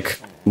feel like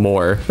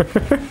more.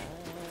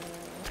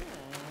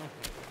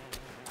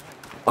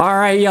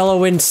 Alright, Yellow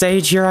Wind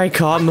Sage, here I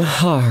come.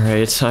 Alright,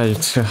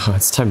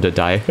 it's time to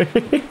die.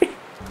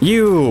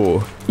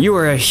 You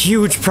were a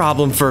huge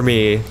problem for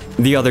me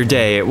the other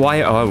day.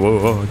 Why? Oh,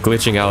 whoa,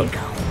 glitching out.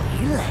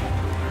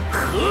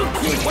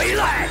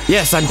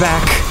 Yes, I'm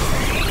back.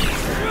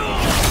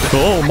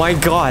 Oh my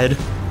god.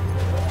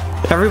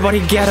 Everybody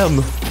get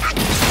him.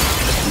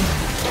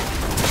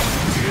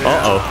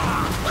 Uh-oh.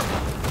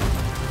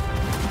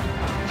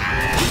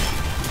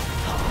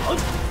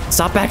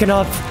 Stop backing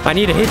up. I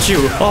need to hit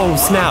you. Oh,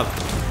 snap.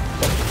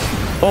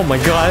 Oh my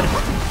god.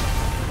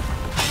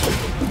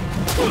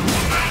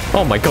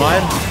 Oh my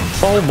god.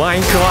 Oh my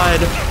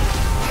god.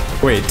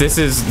 Wait, this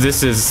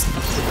is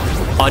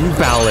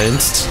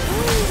unbalanced.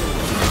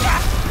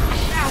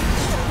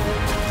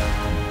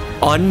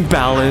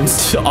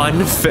 Unbalanced,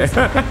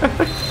 unfair.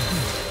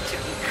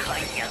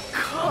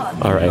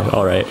 All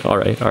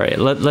right.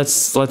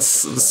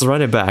 Let's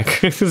run it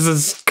back.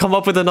 Let's come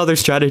up with another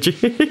strategy.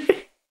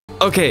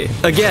 Okay,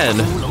 again.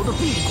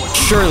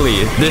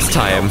 Surely this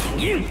time.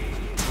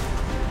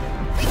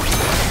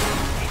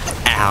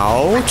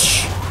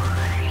 Ouch.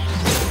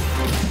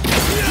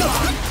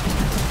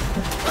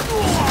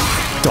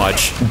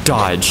 Dodge,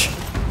 dodge,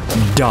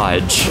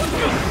 dodge.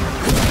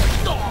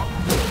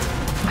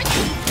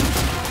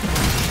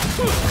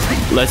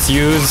 Let's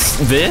use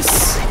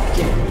this.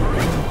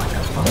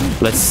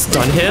 Let's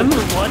stun him.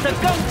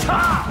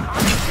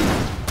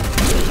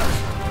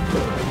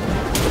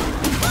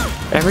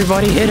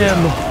 Everybody hit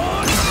him.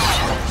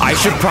 I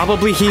should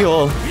probably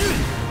heal.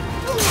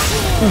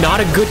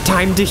 Not a good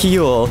time to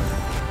heal.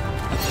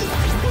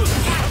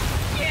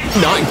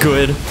 Not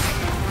good.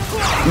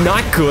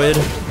 Not good.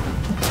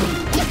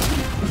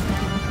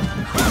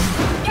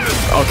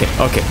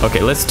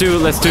 Okay. Let's do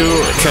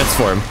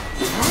transform.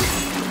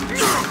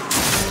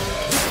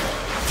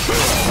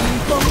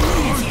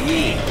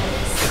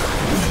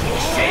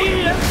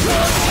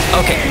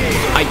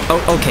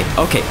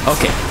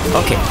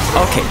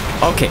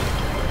 Okay.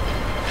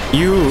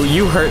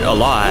 You hurt a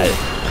lot.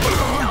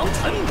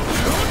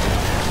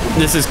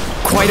 This is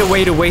quite a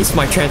way to waste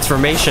my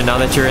transformation now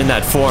that you're in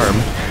that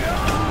form.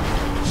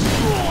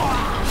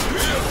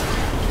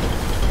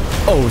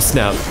 Oh,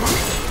 snap.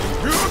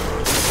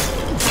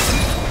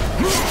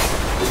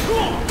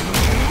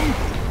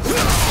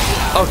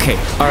 Okay,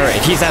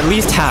 alright, he's at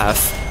least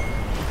half.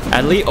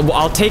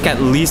 I'll take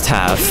at least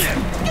half.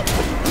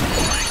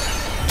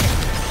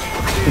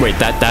 Wait,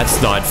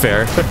 that's not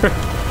fair.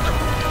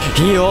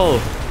 Heal!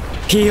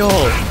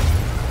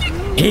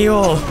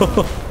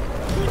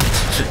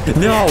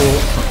 No!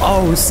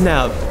 Oh,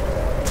 snap.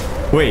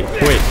 Wait.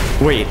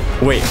 We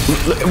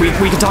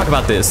can talk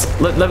about this.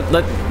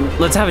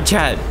 Let's have a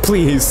chat,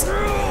 please.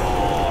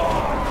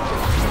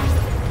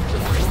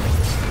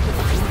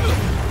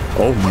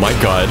 Oh my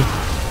god.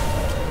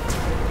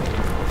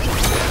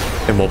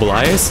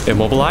 Immobilize.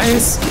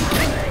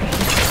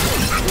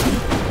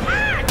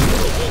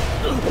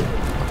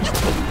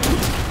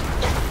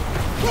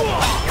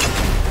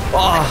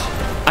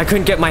 Oh, I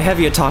couldn't get my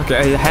heavy attack.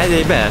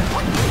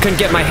 Couldn't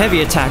get my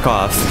heavy attack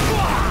off.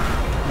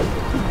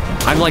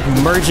 I'm like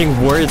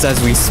merging words as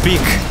we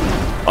speak.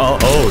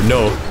 Oh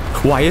no.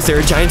 Why is there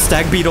a giant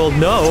stag beetle?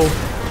 No.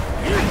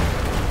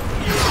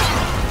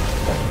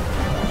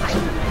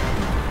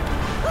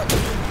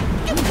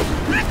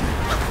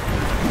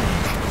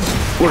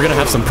 We're gonna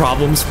have some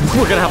problems.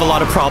 We're gonna have a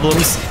lot of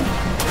problems.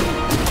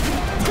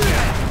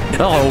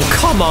 Oh,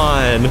 come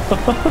on.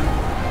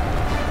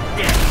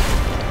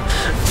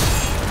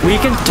 We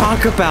can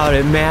talk about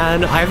it,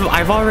 man.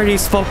 I've already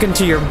spoken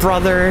to your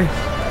brother.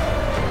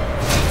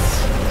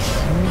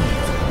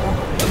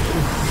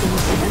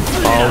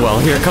 Oh well,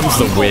 here comes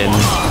the wind.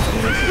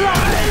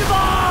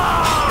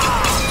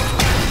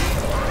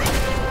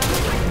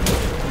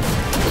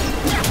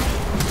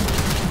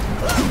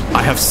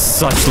 I have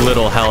such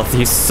little health.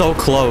 He's so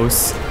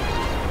close.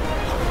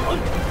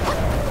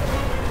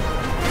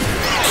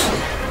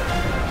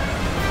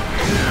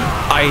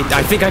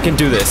 I think I can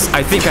do this.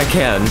 I think I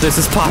can. This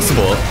is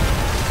possible.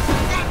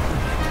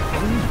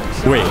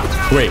 Wait.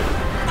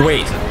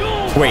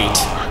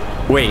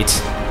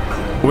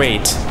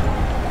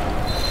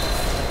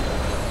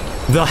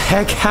 The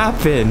heck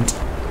happened?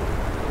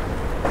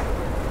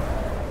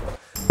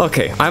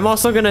 Okay, I'm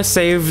also gonna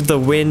save the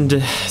wind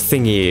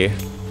thingy,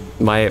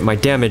 my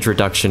damage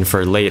reduction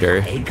for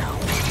later.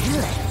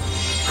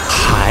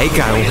 还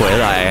敢回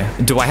来?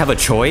 Do I have a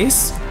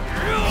choice?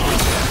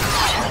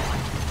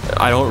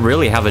 I don't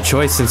really have a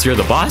choice since you're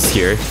the boss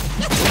here.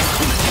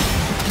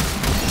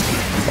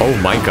 Oh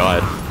my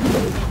god.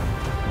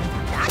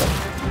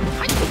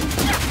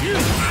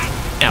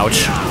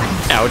 Ouch.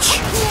 Ouch.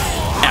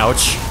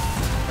 Ouch.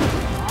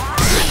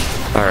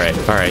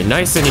 Alright,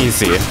 nice and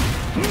easy.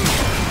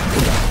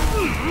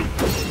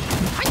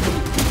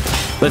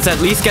 Let's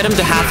at least get him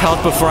to half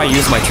health before I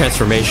use my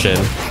transformation.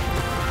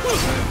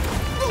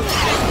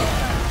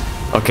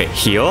 Okay,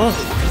 heal.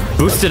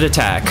 Boosted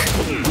attack.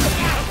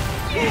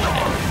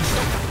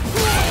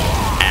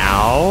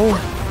 Ow.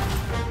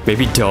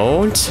 Maybe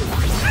don't.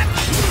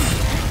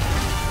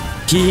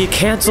 He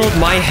canceled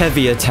my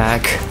heavy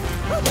attack.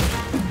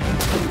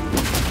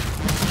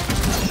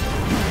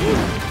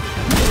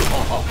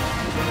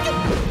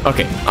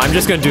 Okay, I'm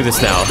just gonna do this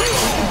now.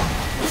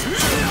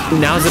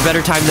 Now's a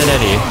better time than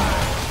any.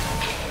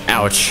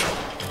 Ouch.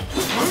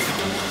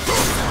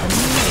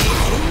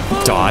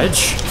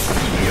 Dodge.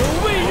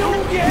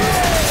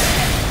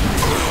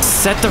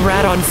 Set the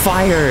rat on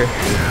fire.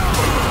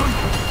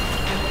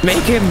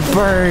 Make him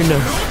burn.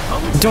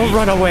 Don't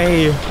run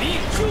away.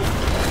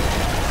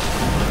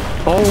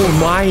 Oh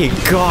my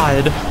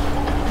god.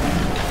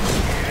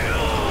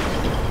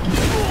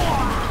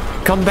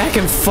 Come back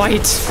and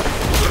fight.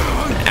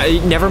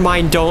 Never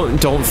mind,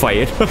 don't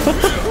fight.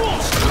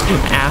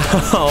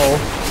 Ow.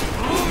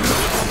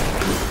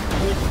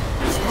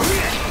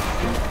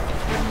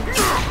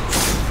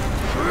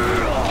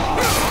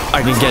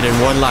 I can get in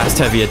one last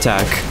heavy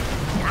attack.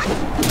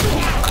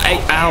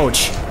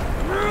 Ouch.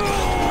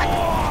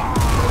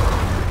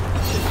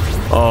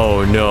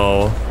 Oh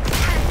no.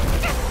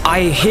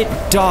 I hit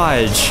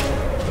dodge.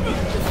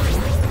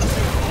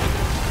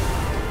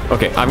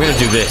 Okay, I'm gonna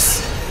do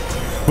this.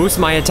 Boost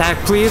my attack,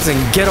 please,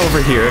 and get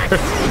over here.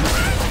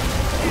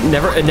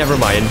 Never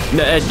mind.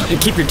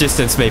 Keep your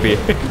distance, maybe.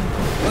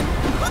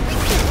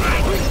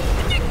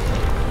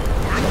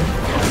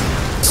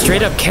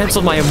 Straight up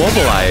canceled my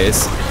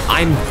immobilize.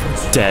 I'm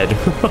dead.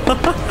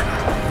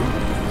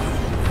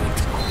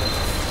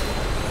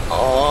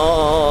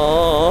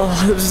 Oh,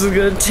 this is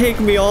gonna take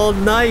me all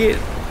night.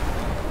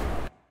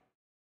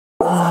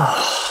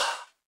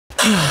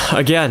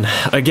 Again.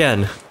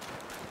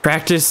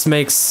 Practice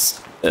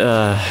makes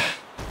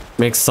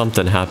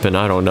something happen.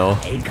 I don't know.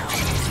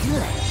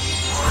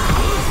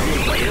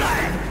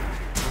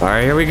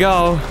 Alright, here we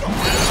go.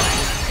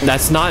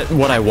 That's not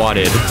what I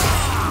wanted.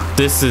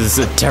 This is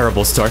a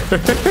terrible start.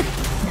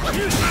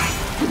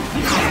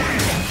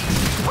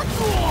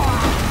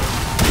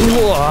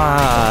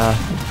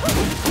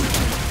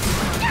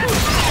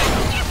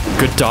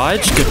 Good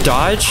dodge, good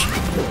dodge.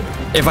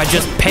 If I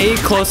just pay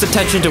close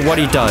attention to what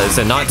he does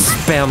and not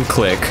spam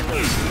click.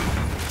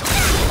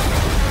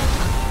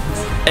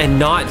 And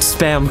not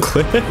spam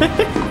click.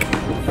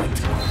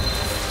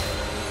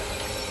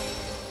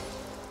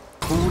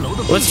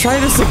 Let's try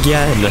this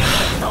again.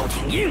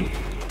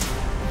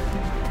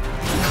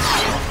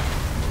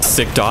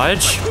 Sick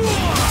dodge.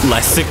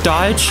 Less sick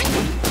dodge.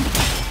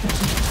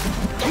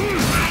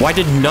 Why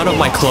did none of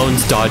my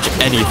clones dodge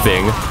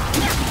anything?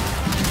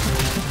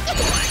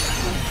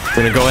 I'm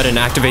gonna go ahead and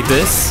activate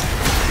this.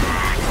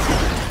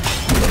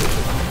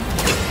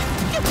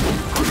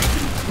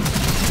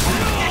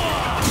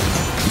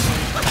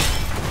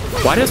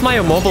 Why does my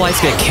immobilize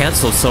get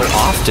canceled so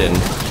often?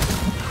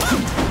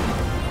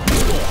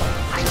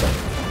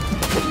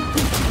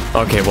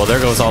 Okay, well there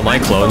goes all my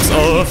clones.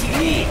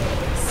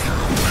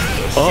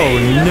 Oh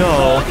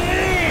no.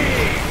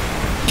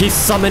 He's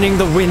summoning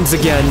the winds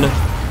again.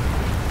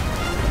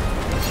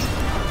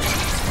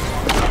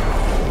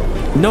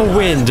 No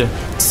wind.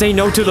 Say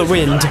no to the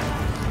wind.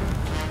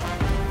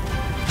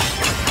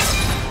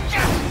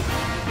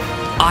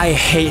 I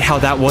hate how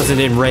that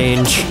wasn't in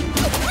range.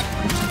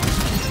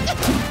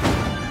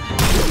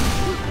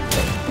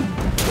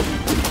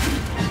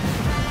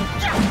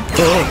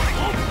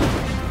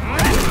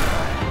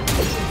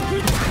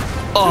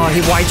 Oh,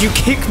 why'd you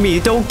kick me?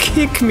 Don't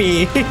kick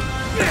me.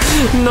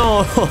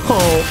 No.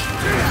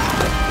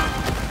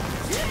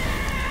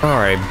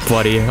 Alright,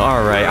 buddy.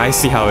 Alright, I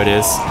see how it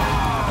is.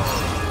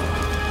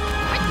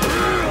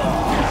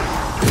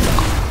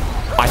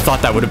 I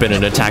thought that would have been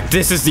an attack.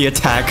 This is the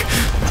attack.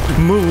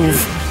 Move.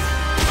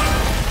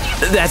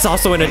 That's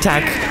also an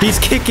attack. He's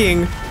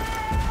kicking.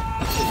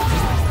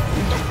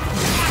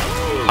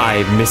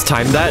 I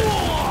mistimed that.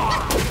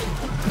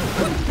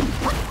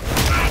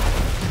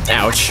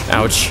 Ouch,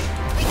 ouch.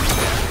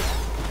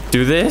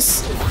 Do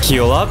this.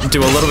 Heal up.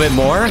 Do a little bit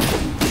more.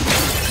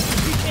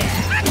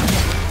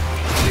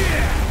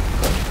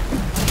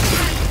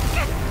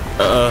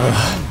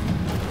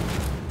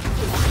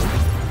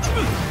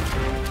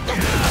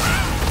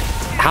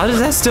 How does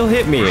that still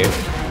hit me?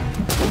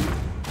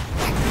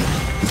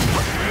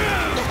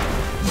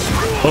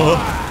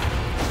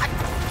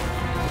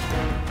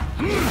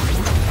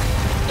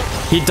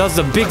 He does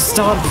a big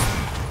stomp.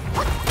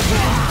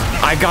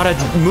 I gotta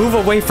move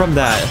away from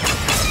that.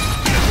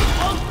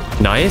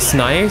 Nice,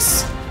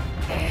 nice.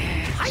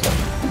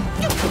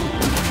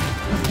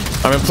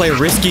 I'm gonna play a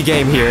risky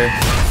game here.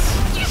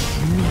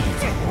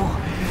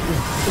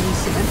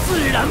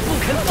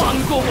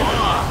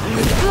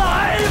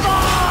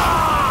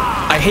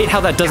 I hate how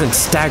that doesn't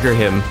stagger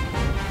him.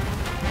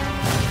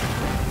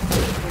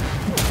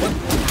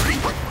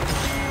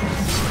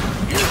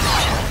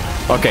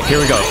 Okay, here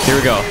we go, here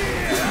we go.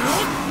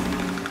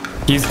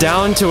 He's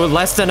down to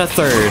less than a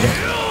third.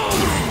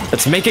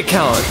 Let's make it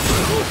count.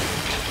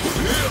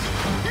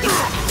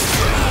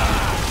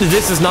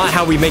 This is not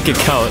how we make it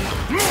count.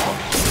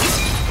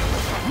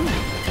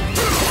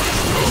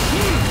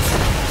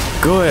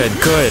 Good,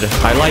 good.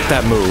 I like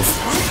that move.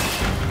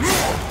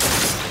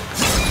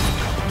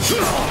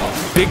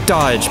 Big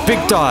dodge,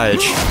 big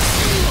dodge.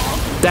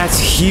 That's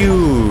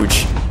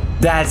huge.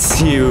 That's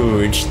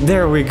huge.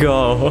 There we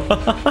go.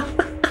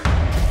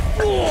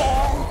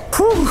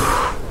 Whew.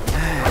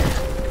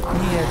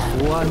 孽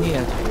徒啊孽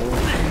徒，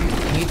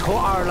你投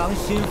二郎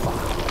心法，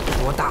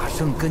我大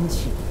圣根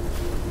器，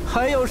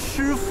还有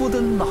师傅的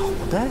脑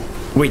袋。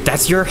Wait,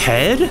 that's your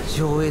head?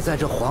 就为在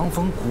这黄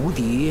风谷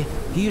底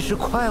一时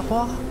快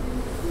花。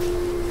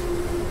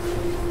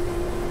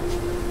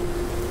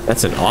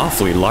 That's an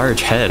awfully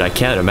large head, I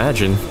can't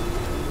imagine.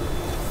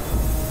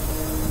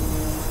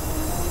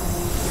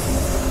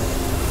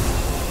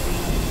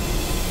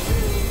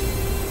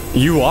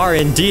 You are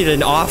indeed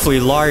an awfully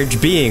large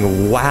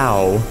being,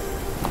 wow.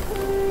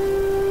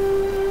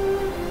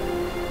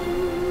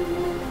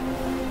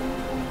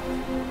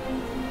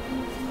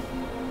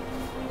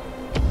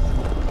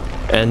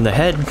 And the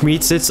head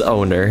meets its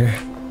owner.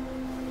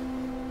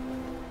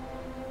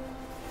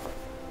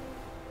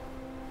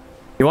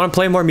 You want to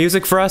play more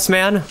music for us,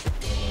 man?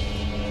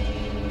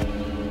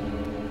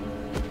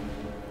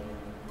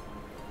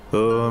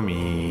 阿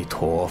弥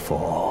陀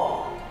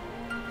佛，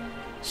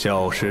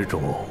小施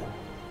主，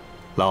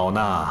老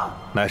衲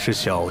乃是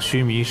小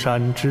须弥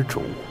山之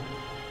主，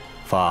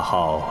法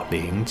号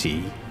灵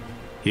吉，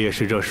也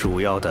是这鼠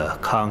妖的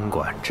看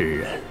管之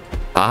人。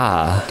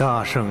啊，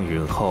大圣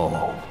陨后，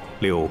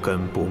六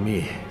根不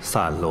灭，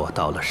散落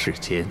到了世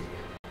间。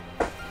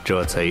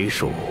 这贼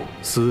鼠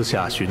私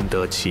下寻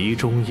得其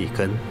中一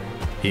根，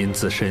因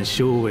自身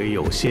修为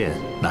有限，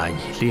难以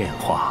炼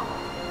化，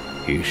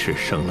于是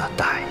生了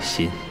歹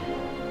心。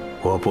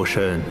我不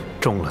慎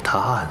中了他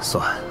暗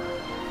算，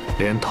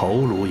连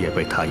头颅也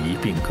被他一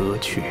并割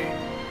去，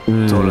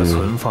做了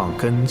存放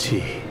根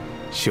器、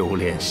修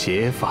炼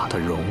邪法的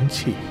容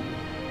器，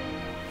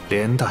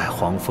连带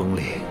黄风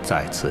岭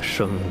再次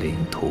生灵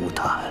涂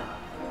炭，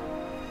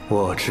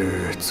我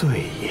之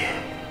罪也。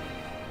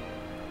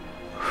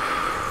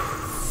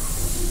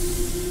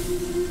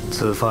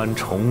 此番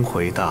重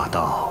回大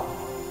道，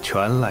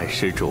全赖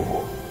施主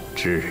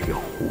智勇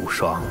无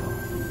双。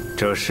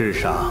这世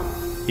上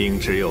应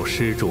只有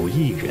施主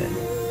一人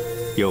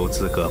有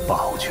资格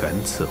保全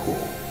此物。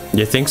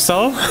You think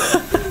so?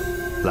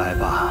 来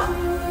吧，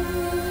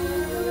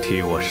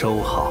替我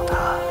收好它。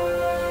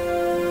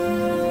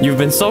 You've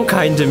been so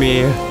kind to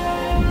me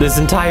this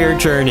entire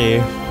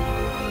journey.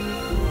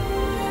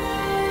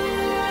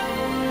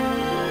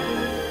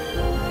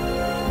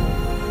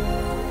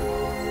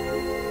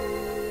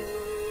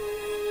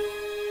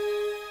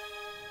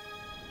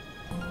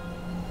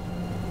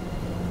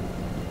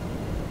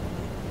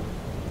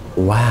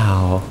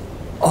 Wow.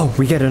 Oh,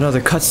 we get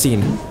another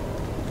cutscene.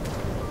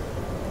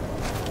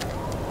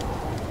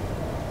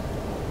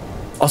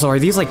 Also, are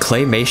these like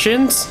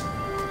claymations?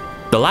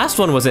 The last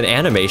one was an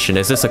animation.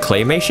 Is this a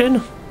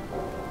claymation?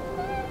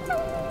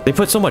 They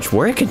put so much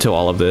work into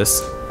all of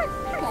this.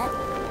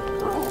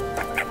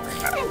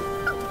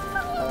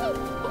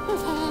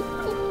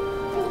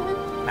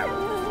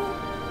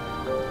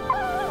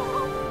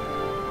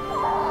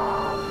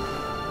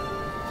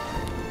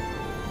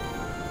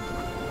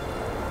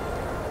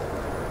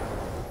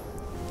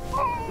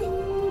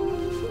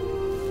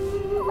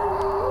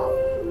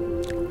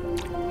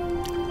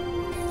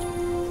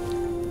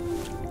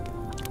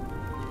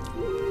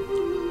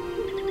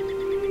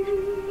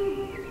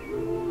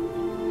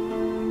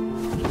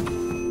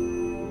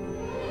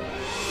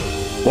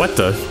 What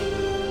the?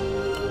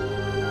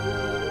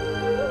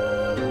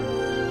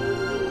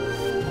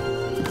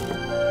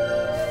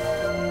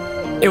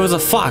 It was a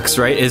fox,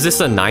 right? Is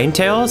this a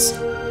Ninetales?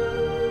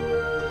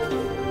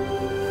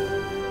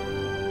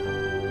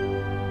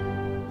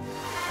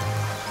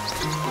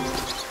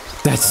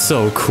 That's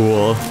so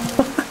cool.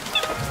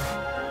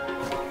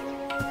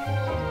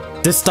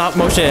 This stop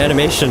motion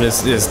animation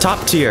is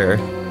top tier.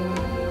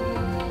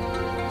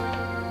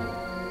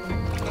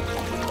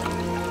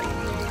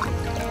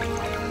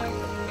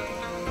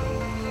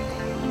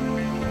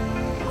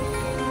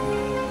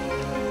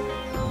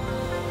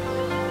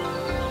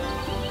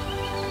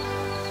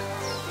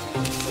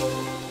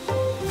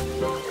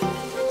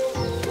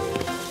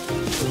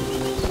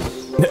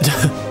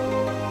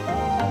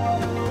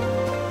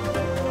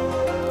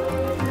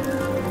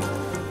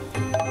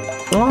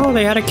 Oh,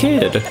 they had a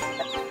kid.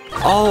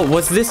 Oh,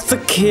 was this the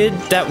kid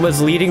that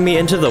was leading me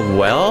into the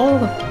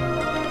well?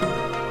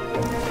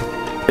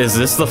 Is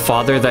this the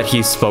father that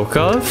he spoke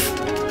of?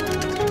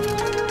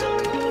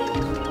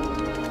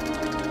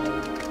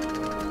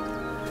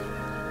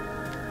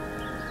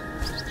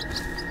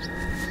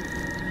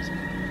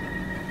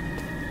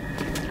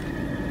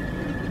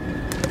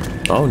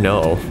 Oh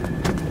no.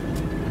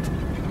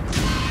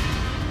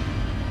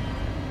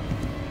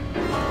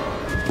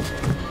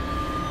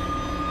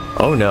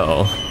 Oh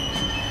no.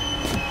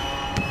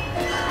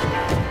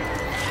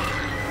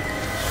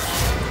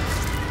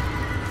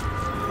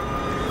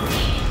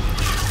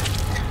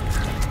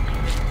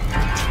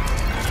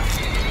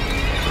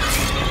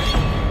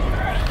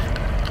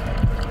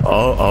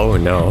 Oh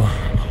no.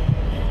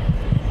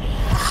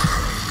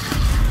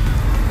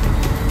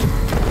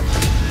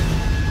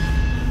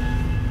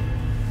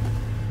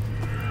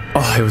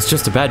 Oh, it was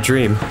just a bad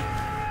dream.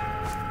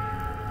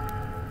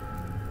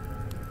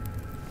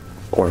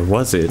 Or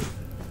was it?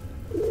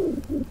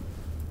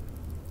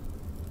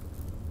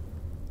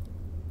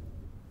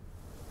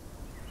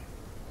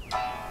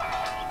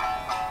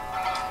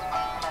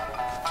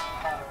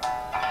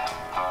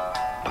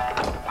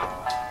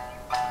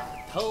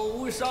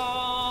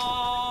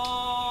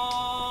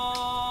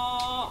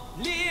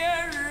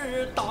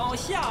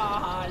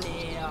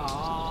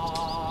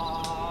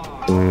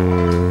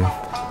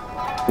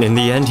 In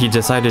the end, he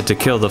decided to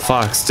kill the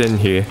fox, didn't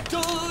he?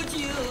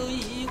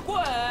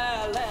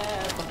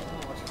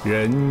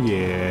 人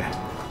也，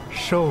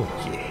兽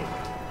也，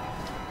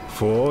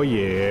佛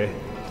也，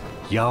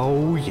妖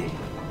也。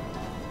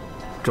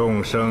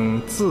众生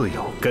自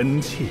有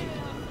根器，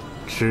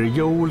持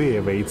优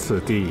劣为次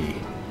第，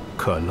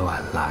可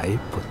乱来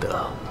不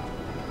得。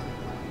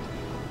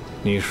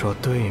你说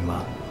对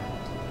吗，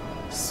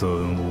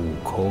孙悟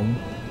空？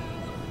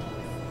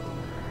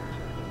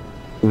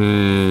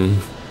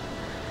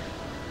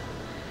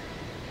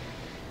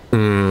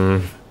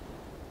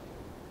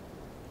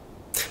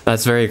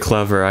 That's very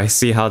clever. I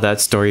see how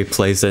that story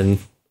plays in.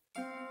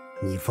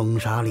 你风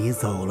沙里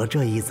走了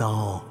这一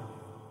遭，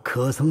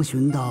可曾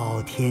寻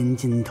到天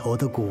尽头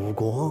的古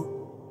国？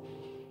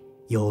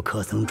又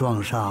可曾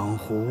撞上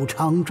虎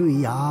长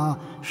坠崖、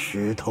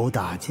石头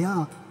打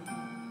架？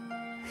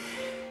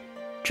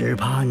只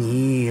怕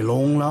你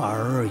聋了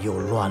耳又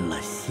乱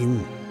了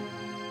心，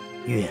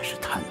越是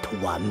贪图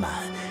完满，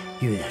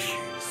越是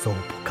搜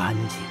不干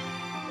净。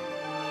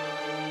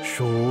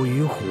鼠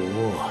与虎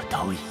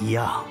都一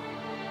样。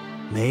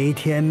 没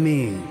天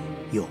命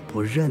又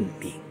不认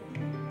命，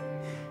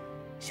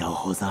小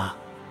猴子，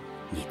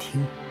你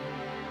听，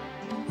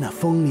那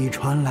风里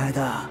传来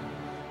的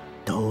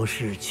都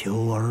是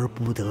求而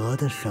不得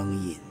的声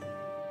音。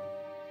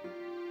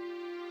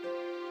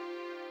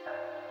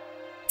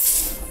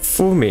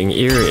Fuming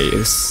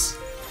Eries.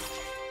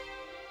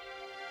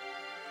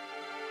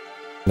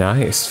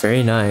 Nice,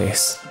 very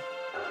nice.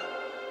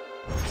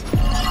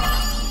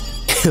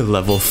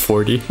 Level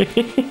 40.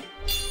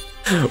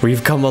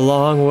 We've come a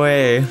long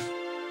way.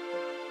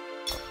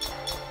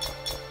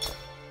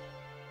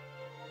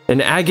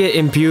 An agate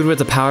imbued with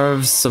the power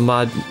of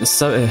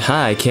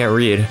I can't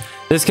read.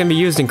 This can be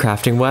used in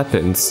crafting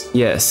weapons.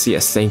 Yes,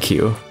 yes, thank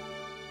you.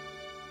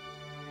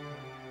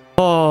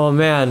 Oh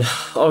man,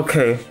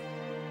 okay.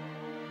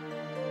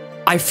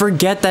 I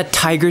forget that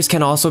tigers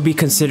can also be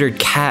considered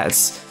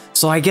cats.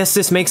 So I guess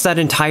this makes that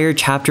entire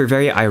chapter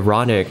very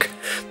ironic.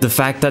 The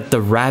fact that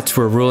the rats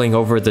were ruling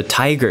over the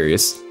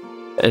tigers.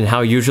 And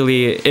how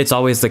usually it's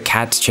always the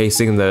cats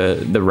chasing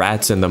the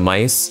rats and the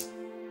mice,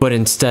 but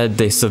instead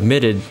they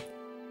submitted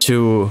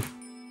to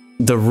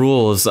the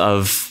rules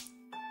of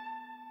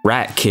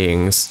rat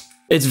kings.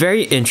 It's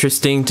very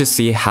interesting to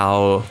see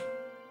how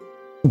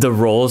the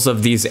roles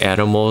of these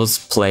animals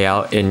play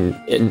out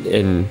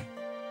in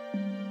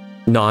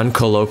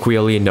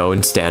non-colloquially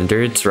known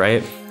standards,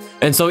 right?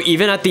 And so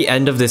even at the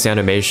end of this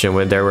animation,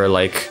 when there were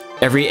like,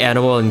 every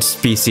animal and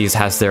species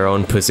has their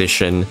own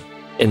position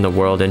in the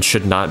world and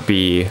should not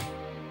be,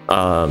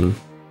 that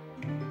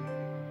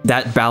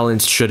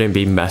balance shouldn't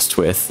be messed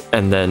with.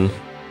 And then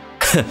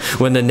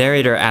when the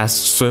narrator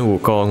asked Sun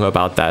Wukong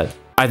about that,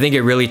 I think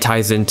it really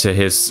ties into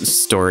his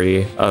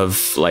story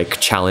of like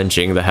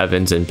challenging the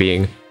heavens and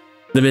being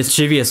the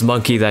mischievous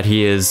monkey that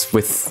he is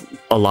with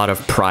a lot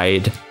of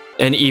pride.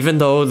 And even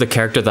though the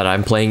character that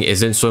I'm playing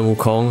isn't Sun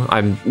Wukong,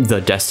 I'm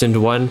the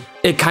destined one,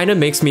 it kind of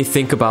makes me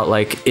think about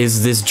like,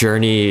 is this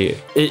journey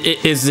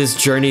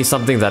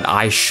something that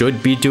I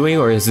should be doing,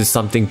 or is this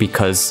something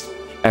because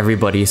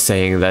everybody's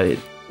saying that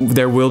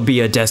there will be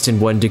a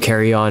destined one to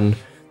carry on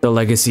the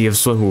legacy of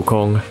Sun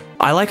Wukong?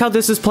 I like how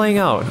this is playing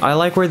out. I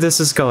like where this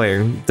is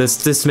going.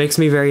 This makes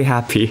me very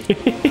happy.